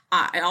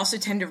 I also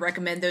tend to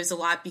recommend those a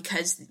lot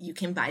because you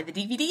can buy the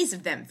DVDs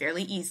of them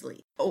fairly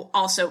easily. Oh,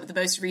 also, the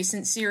most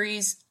recent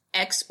series,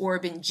 X,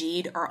 Orb, and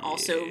Jeed are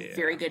also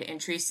very good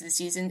entries to the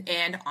season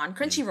and on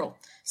Crunchyroll.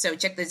 So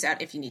check those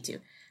out if you need to.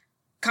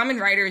 Kamen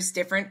Rider is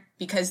different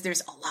because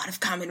there's a lot of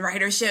Kamen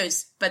Rider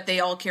shows, but they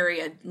all carry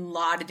a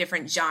lot of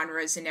different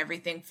genres and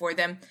everything for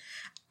them.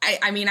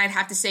 I mean, I'd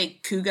have to say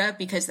Kuga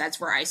because that's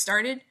where I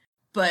started.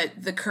 But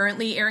the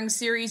currently airing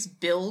series,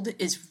 Build,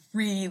 is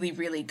really,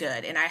 really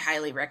good, and I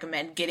highly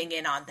recommend getting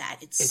in on that.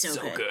 It's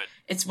so good.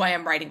 It's why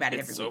I'm writing about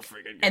it every week.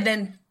 Freaking good. And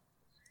then,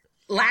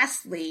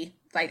 lastly,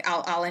 like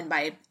I'll end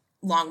my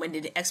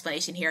long-winded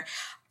explanation here.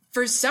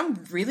 For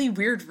some really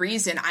weird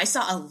reason, I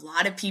saw a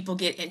lot of people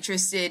get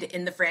interested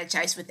in the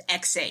franchise with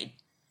X-Aid,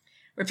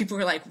 where people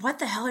were like, what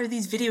the hell are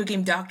these video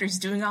game doctors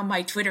doing on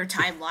my Twitter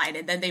timeline?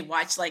 And then they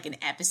watch like an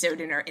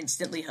episode and are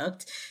instantly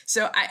hooked.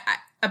 So I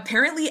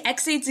apparently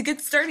X-Aid's a good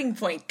starting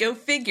point. Go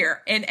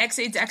figure. And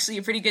X-Aid's actually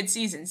a pretty good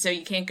season, so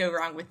you can't go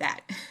wrong with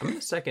that. I'm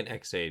gonna second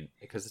X-Aid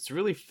because it's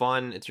really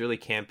fun, it's really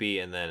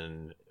campy, and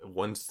then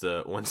once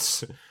that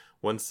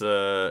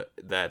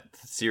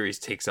series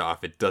takes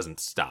off, it doesn't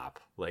stop.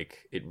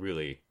 Like, it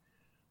really,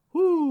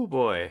 whoo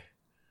boy.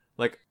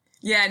 Like,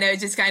 yeah, no, it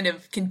just kind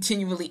of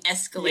continually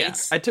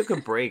escalates. Yeah, I took a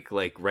break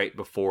like right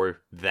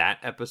before that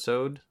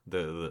episode,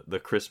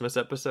 the Christmas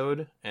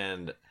episode,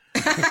 and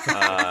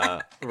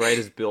right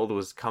as Build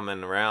was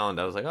coming around,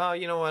 I was like, oh,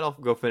 you know what, I'll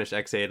go finish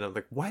X8, and I was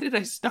like, why did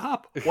I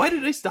stop? Why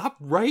did I stop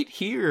right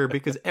here?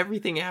 Because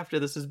everything after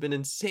this has been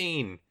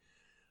insane.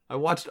 I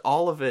watched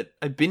all of it.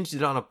 I binged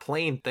it on a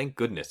plane, thank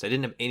goodness. I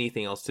didn't have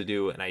anything else to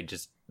do, and I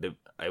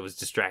was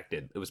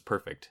distracted. It was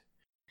perfect.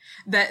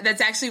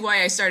 That's actually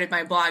why I started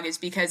my blog, is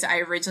because I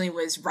originally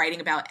was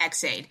writing about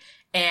X-Aid,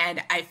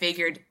 and I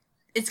figured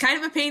it's kind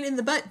of a pain in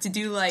the butt to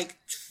do like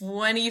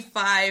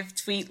 25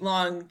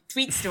 tweet-long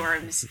tweet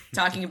storms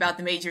talking about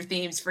the major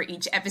themes for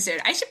each episode.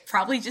 I should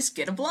probably just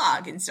get a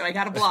blog, and so I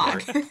got a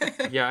blog.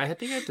 Yeah, I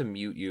think I have to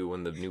mute you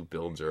when the new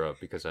builds are up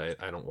because I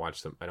don't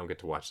watch them. I don't get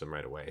to watch them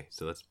right away.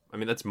 So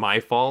that's my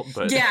fault.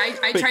 But yeah,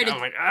 I try to. I'm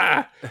like,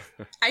 ah!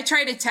 I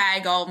try to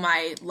tag all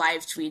my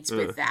live tweets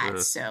with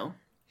that. So.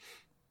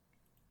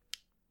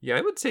 Yeah,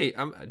 I would say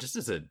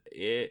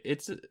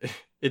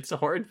it's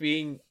hard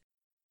being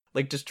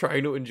like just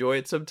trying to enjoy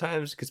it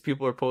sometimes because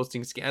people are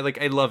posting scans.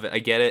 Like, I love it. I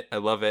get it. I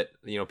love it.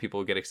 You know,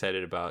 people get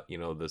excited about, you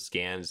know, the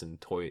scans and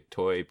toy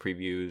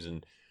previews,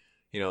 and,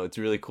 you know, it's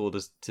really cool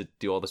to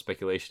do all the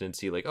speculation and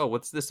see like, oh,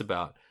 what's this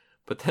about?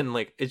 But then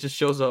like it just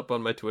shows up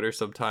on my Twitter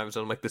sometimes,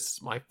 and I'm like, this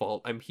is my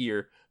fault. I'm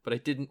here, but I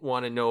didn't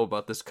want to know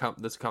about this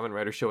Kamen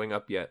Rider showing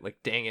up yet. Like,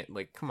 dang it.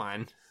 Like, come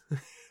on.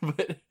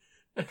 But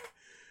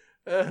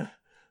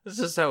this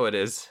is how it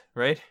is,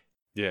 right?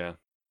 Yeah.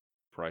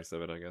 Price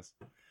of it, I guess.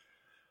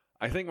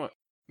 I think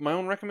my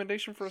own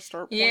recommendation for a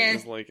start point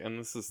is like, and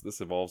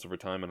this evolves over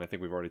time, and I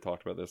think we've already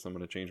talked about this. I'm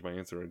going to change my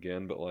answer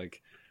again, but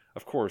like,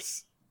 of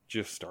course,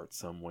 just start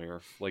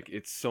somewhere. Like,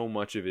 it's so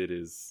much of it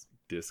is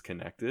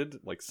disconnected.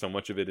 Like, so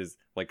much of it is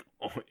like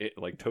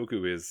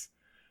Toku is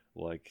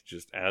like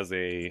just as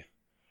a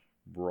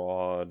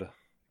broad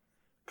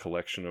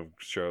collection of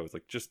shows,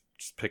 like just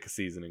pick a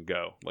season and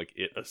go. Like,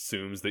 it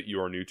assumes that you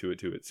are new to it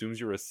too. It assumes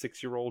you're a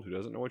 6-year-old who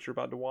doesn't know what you're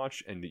about to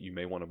watch and that you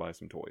may want to buy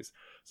some toys.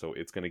 So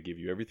it's going to give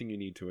you everything you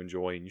need to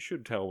enjoy, and you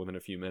should tell within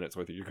a few minutes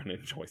whether you're going to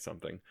enjoy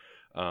something.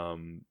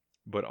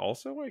 But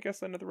also, I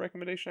guess another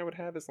recommendation I would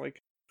have is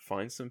like,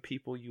 find some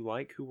people you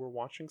like who are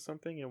watching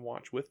something and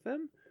watch with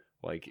them.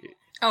 Like,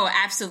 oh,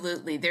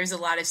 absolutely. There's a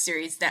lot of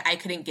series that I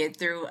couldn't get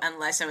through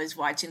unless I was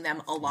watching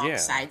them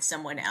alongside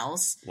someone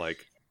else.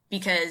 Like,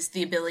 because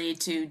the ability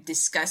to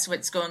discuss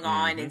what's going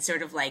on and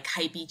sort of like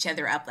hype each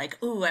other up,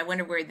 like, ooh, I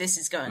wonder where this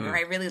is going, or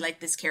I really like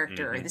this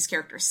character, or this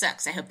character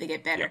sucks, I hope they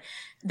get better.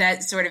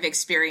 That sort of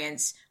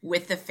experience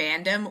with the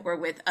fandom or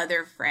with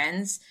other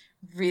friends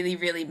really,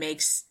 really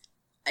makes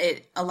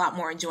it a lot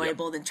more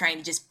enjoyable than trying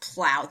to just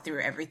plow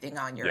through everything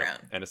on your own.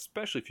 And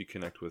especially if you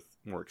connect with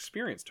more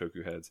experienced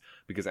Toku heads,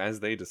 because as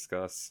they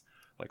discuss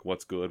like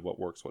what's good, what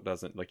works, what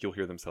doesn't, like you'll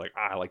hear them say like,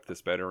 I like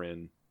this better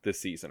in this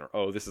season, or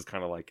oh, this is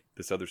kind of like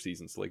this other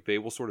season. So like they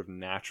will sort of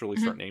naturally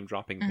start name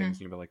dropping things,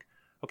 and you'll be like,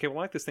 okay, well,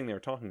 I like this thing they were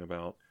talking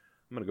about,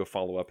 I'm gonna go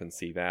follow up and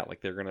see that.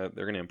 Like they're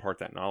gonna impart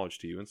that knowledge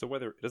to you. And so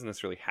whether it doesn't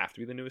necessarily have to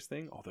be the newest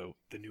thing, although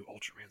the new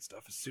Ultraman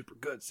stuff is super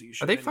good, so you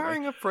should. Are they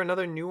firing up for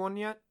another new one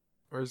yet,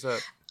 or is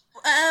that?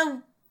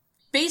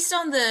 Based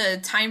on the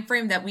time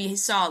frame that we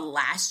saw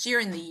last year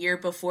and the year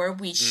before,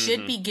 we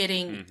should be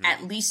getting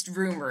at least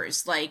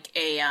rumors, like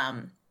a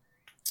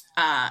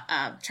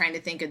trying to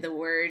think of the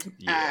word,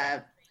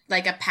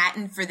 like a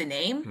patent for the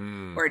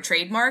name or a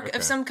trademark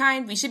of some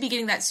kind. We should be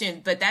getting that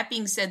soon. But that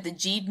being said, the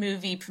Jeed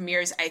movie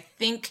premieres, I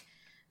think,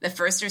 the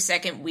first or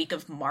second week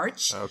of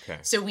March. Okay.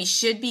 So we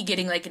should be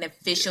getting like an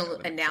official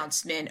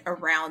announcement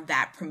around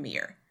that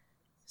premiere.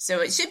 So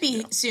it should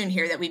be soon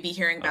here that we'd be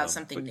hearing about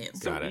something new.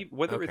 So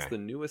whether it's the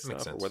newest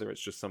stuff or whether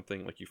it's just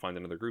something like you find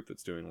another group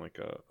that's doing like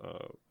a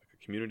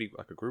community,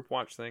 like a group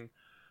watch thing,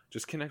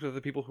 just connect with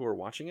the people who are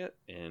watching it,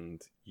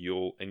 and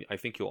I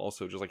think you'll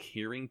also just like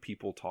hearing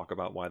people talk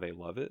about why they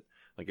love it.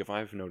 Like if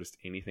I've noticed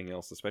anything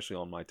else, especially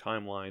on my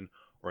timeline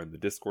or in the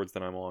Discords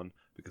that I'm on,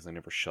 because I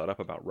never shut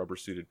up about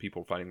rubber-suited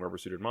people fighting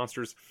rubber-suited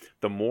monsters,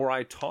 the more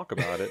I talk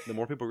about it, the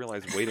more people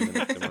realize, wait a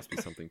minute, there must be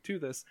something to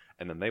this,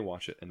 and then they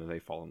watch it, and then they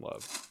fall in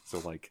love. So,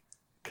 like,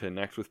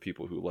 connect with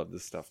people who love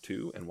this stuff,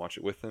 too, and watch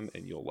it with them,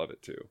 and you'll love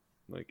it, too.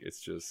 Like, it's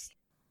just...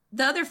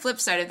 The other flip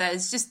side of that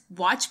is just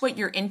watch what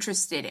you're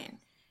interested in.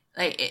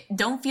 Like,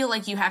 don't feel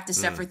like you have to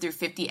suffer through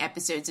 50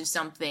 episodes of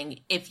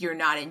something if you're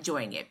not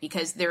enjoying it,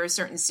 because there are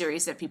certain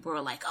series that people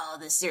are like, oh,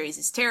 this series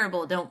is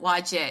terrible, don't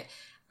watch it.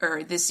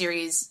 Or this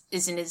series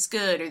isn't as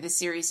good, or this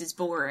series is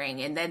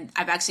boring. And then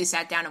I've actually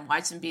sat down and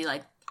watched and be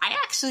like, I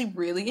actually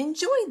really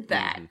enjoyed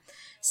that.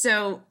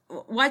 So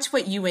watch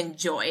what you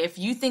enjoy. If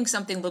you think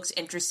something looks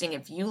interesting,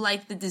 if you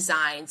like the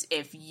designs,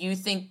 if you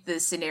think the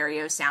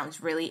scenario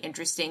sounds really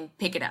interesting,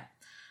 pick it up.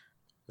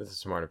 That's a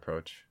smart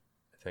approach,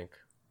 I think.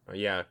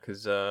 Yeah,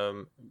 because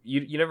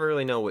you never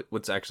really know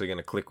what's actually going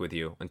to click with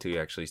you until you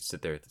actually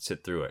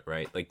sit through it,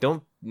 right? Like,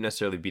 don't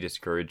necessarily be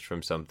discouraged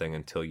from something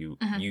until you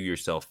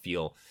yourself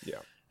feel,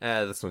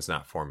 this one's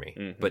not for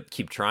me. But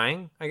keep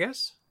trying, I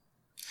guess.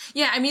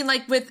 Yeah, I mean,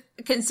 like, with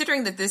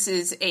considering that this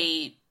is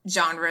a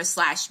genre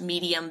 /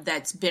 medium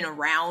that's been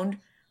around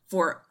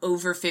for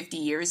over 50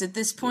 years at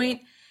this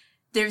point,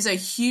 there's a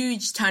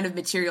huge ton of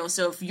material.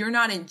 So if you're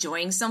not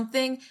enjoying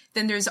something,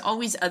 then there's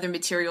always other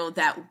material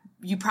that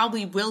you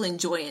probably will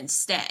enjoy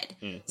instead.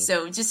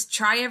 So just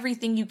try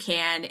everything you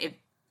can. If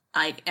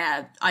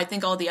I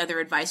think all the other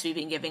advice we've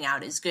been giving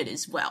out is good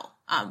as well.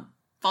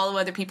 Follow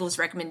other people's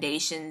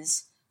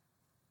recommendations.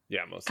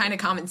 Yeah, most kind of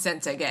common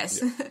sense, I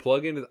guess.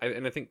 Plug into,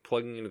 and I think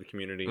plugging into the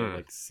community and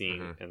like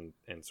seeing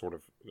and sort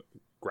of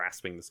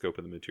grasping the scope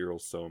of the material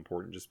is so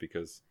important, just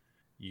because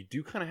you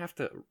do kind of have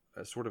to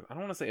sort of, I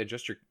don't want to say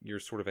adjust your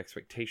sort of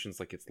expectations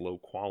like it's low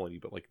quality,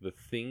 but like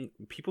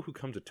people who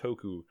come to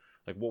Toku,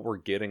 like what we're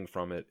getting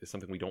from it is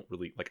something we don't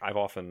really, like I've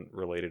often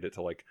related it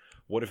to like,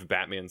 what if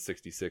Batman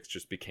 66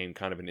 just became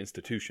kind of an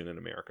institution in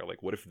America?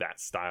 Like what if that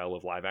style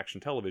of live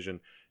action television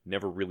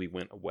never really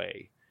went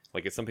away?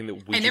 Like it's something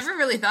that I never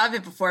really thought of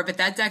it before, but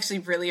that's actually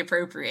really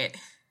appropriate.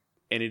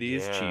 And it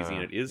is cheesy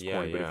and it is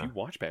corny, but if you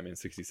watch Batman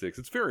 66,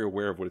 it's very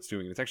aware of what it's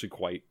doing, and it's actually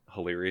quite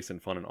hilarious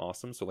and fun and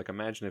awesome. So like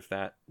imagine if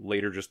that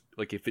later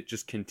if it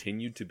just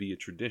continued to be a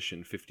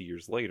tradition 50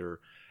 years later,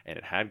 and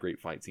it had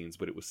great fight scenes,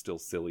 but it was still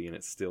silly and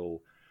it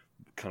still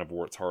kind of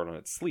wore its heart on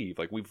its sleeve.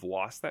 Like we've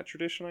lost that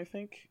tradition, I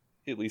think,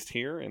 at least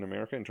here in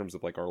America, in terms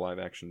of like our live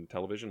action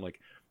television. Like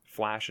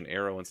Flash and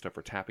Arrow and stuff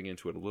are tapping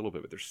into it a little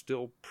bit, but they're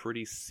still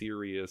pretty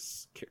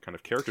serious kind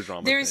of character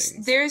drama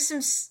things.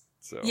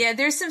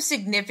 There's some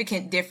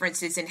significant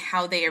differences in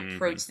how they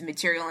approach the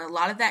material, and a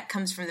lot of that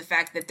comes from the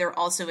fact that they're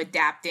also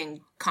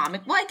adapting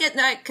comic. Well, I get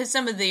that because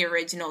some of the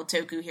original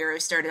Toku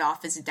heroes started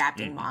off as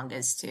adapting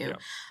mangas too,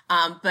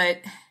 but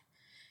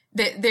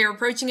they're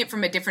approaching it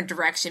from a different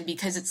direction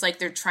because it's like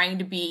they're trying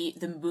to be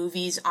the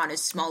movies on a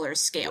smaller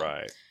scale.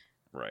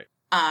 Right.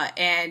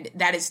 And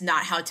that is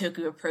not how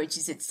Toku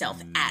approaches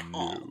itself at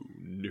all.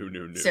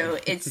 No. So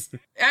it's,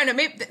 I don't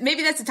know,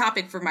 maybe that's a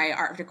topic for my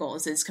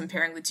articles, is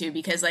comparing the two,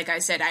 because like I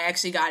said, I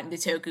actually got into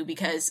Toku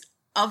because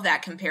of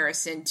that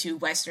comparison to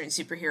Western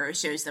superhero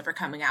shows that were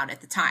coming out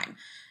at the time.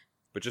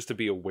 But just to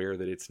be aware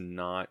that it's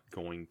not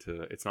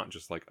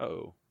just like,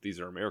 oh, these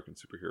are American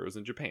superheroes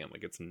in Japan.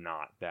 Like, it's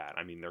not that.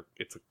 I mean,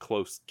 it's a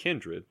close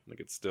kindred. Like,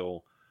 it's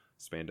still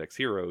spandex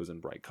heroes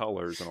and bright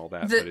colors and all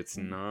that, but it's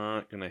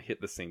not going to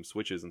hit the same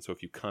switches. And so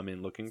if you come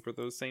in looking for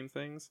those same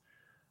things,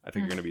 I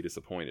think you're going to be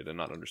disappointed and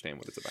not understand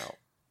what it's about.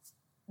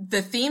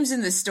 the themes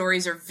in the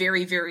stories are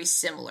very, very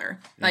similar.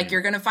 Like,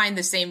 you're going to find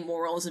the same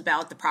morals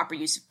about the proper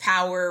use of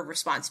power,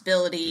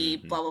 responsibility,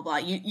 blah, blah, blah.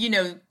 You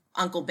know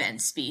Uncle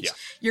Ben's speech. Yeah.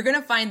 You're going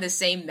to find the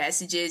same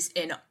messages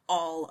in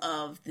all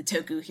of the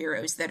Toku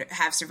heroes that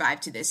have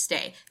survived to this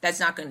day. That's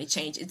not going to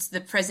change. It's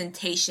the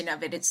presentation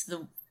of it. It's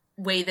the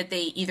way that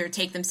they either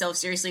take themselves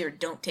seriously or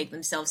don't take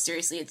themselves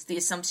seriously. It's the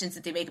assumptions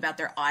that they make about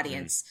their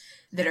audience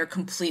that are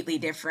completely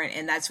different,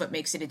 and that's what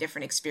makes it a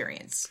different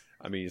experience.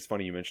 I mean, it's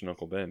funny you mentioned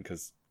Uncle Ben,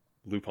 because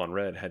Lupin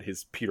Red had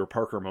his Peter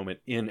Parker moment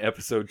in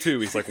episode 2.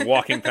 He's like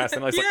walking past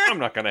and he's like, I'm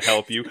not going to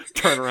help you.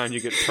 Turn around, you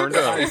get turned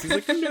to ice. He's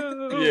like,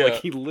 no. Yeah.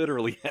 Like, he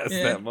literally has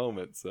that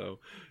moment. So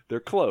they're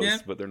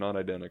close, but they're not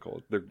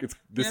identical.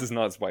 This is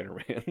not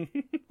Spider-Man.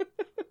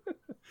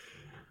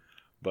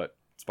 But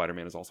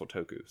Spider-Man is also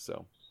Toku,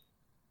 so.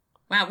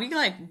 Wow, we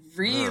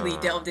really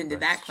delved into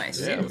that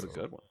question. Yeah, it was a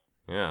good one.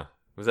 Yeah.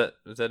 Was that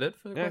it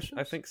for the questions?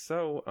 I think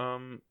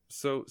so.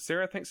 So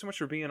Sarah, thanks so much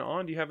for being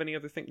on. Do you have any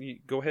other thing? You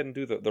go ahead and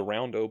do the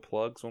round O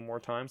plugs one more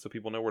time so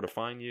people know where to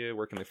find you.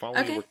 Where can they follow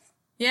you?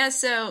 Yeah,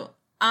 so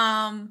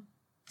on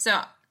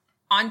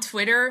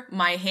Twitter,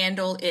 my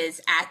handle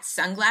is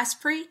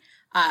 @SunGlassPri.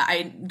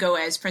 I go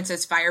as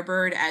Princess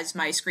Firebird as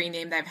my screen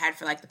name that I've had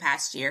for like the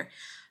past year.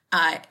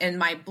 And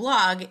my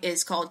blog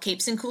is called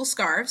Capes and Cool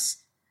Scarves.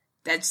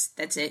 That's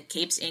it.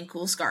 Capes and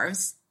Cool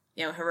Scarves.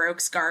 You know,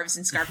 heroic scarves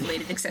and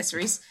scarf-related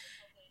accessories,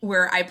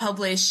 where I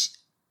publish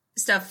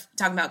stuff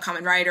talking about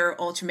Kamen Rider,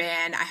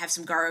 Ultraman. I have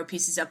some Garo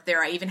pieces up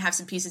there. I even have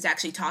some pieces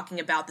actually talking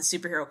about the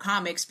superhero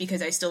comics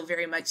because I still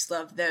very much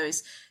love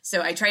those.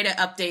 So I try to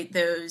update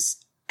those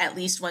at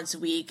least once a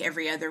week,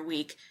 every other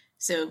week.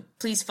 So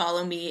please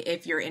follow me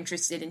if you're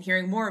interested in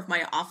hearing more of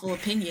my awful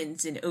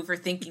opinions and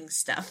overthinking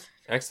stuff.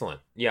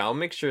 Excellent. Yeah, I'll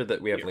make sure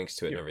that we have links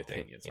to it and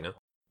everything, you know?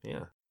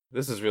 Yeah.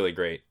 This is really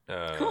great.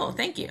 Cool,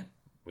 thank you.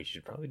 We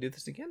should probably do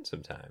this again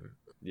sometime.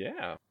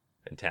 Yeah.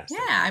 Fantastic.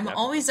 Yeah, I'm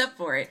always up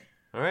for it.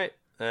 All right.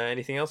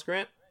 Anything else,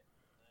 Grant?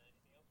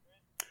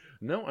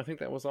 No, I think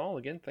that was all.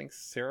 Again, thanks,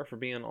 Sarah, for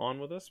being on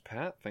with us.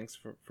 Pat, thanks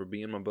for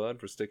being my bud,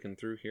 for sticking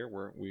through here.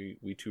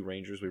 We two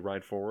Rangers, we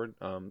ride forward.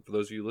 For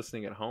those of you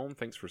listening at home,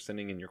 thanks for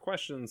sending in your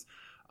questions.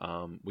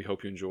 We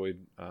hope you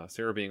enjoyed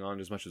Sarah being on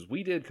as much as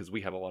we did, because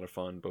we had a lot of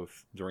fun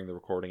both during the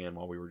recording and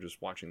while we were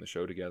just watching the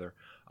show together.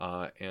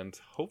 And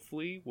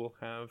hopefully we'll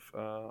have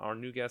our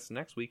new guests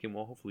next week, and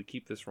we'll hopefully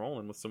keep this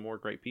rolling with some more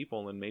great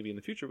people, and maybe in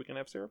the future we can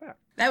have Sarah back.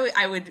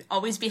 I would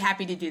always be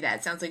happy to do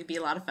that. Sounds like it'd be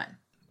a lot of fun.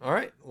 All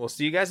right. We'll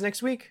see you guys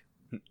next week.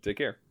 Take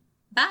care.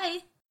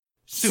 Bye.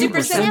 Super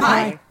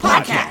Sentai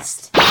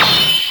Podcast.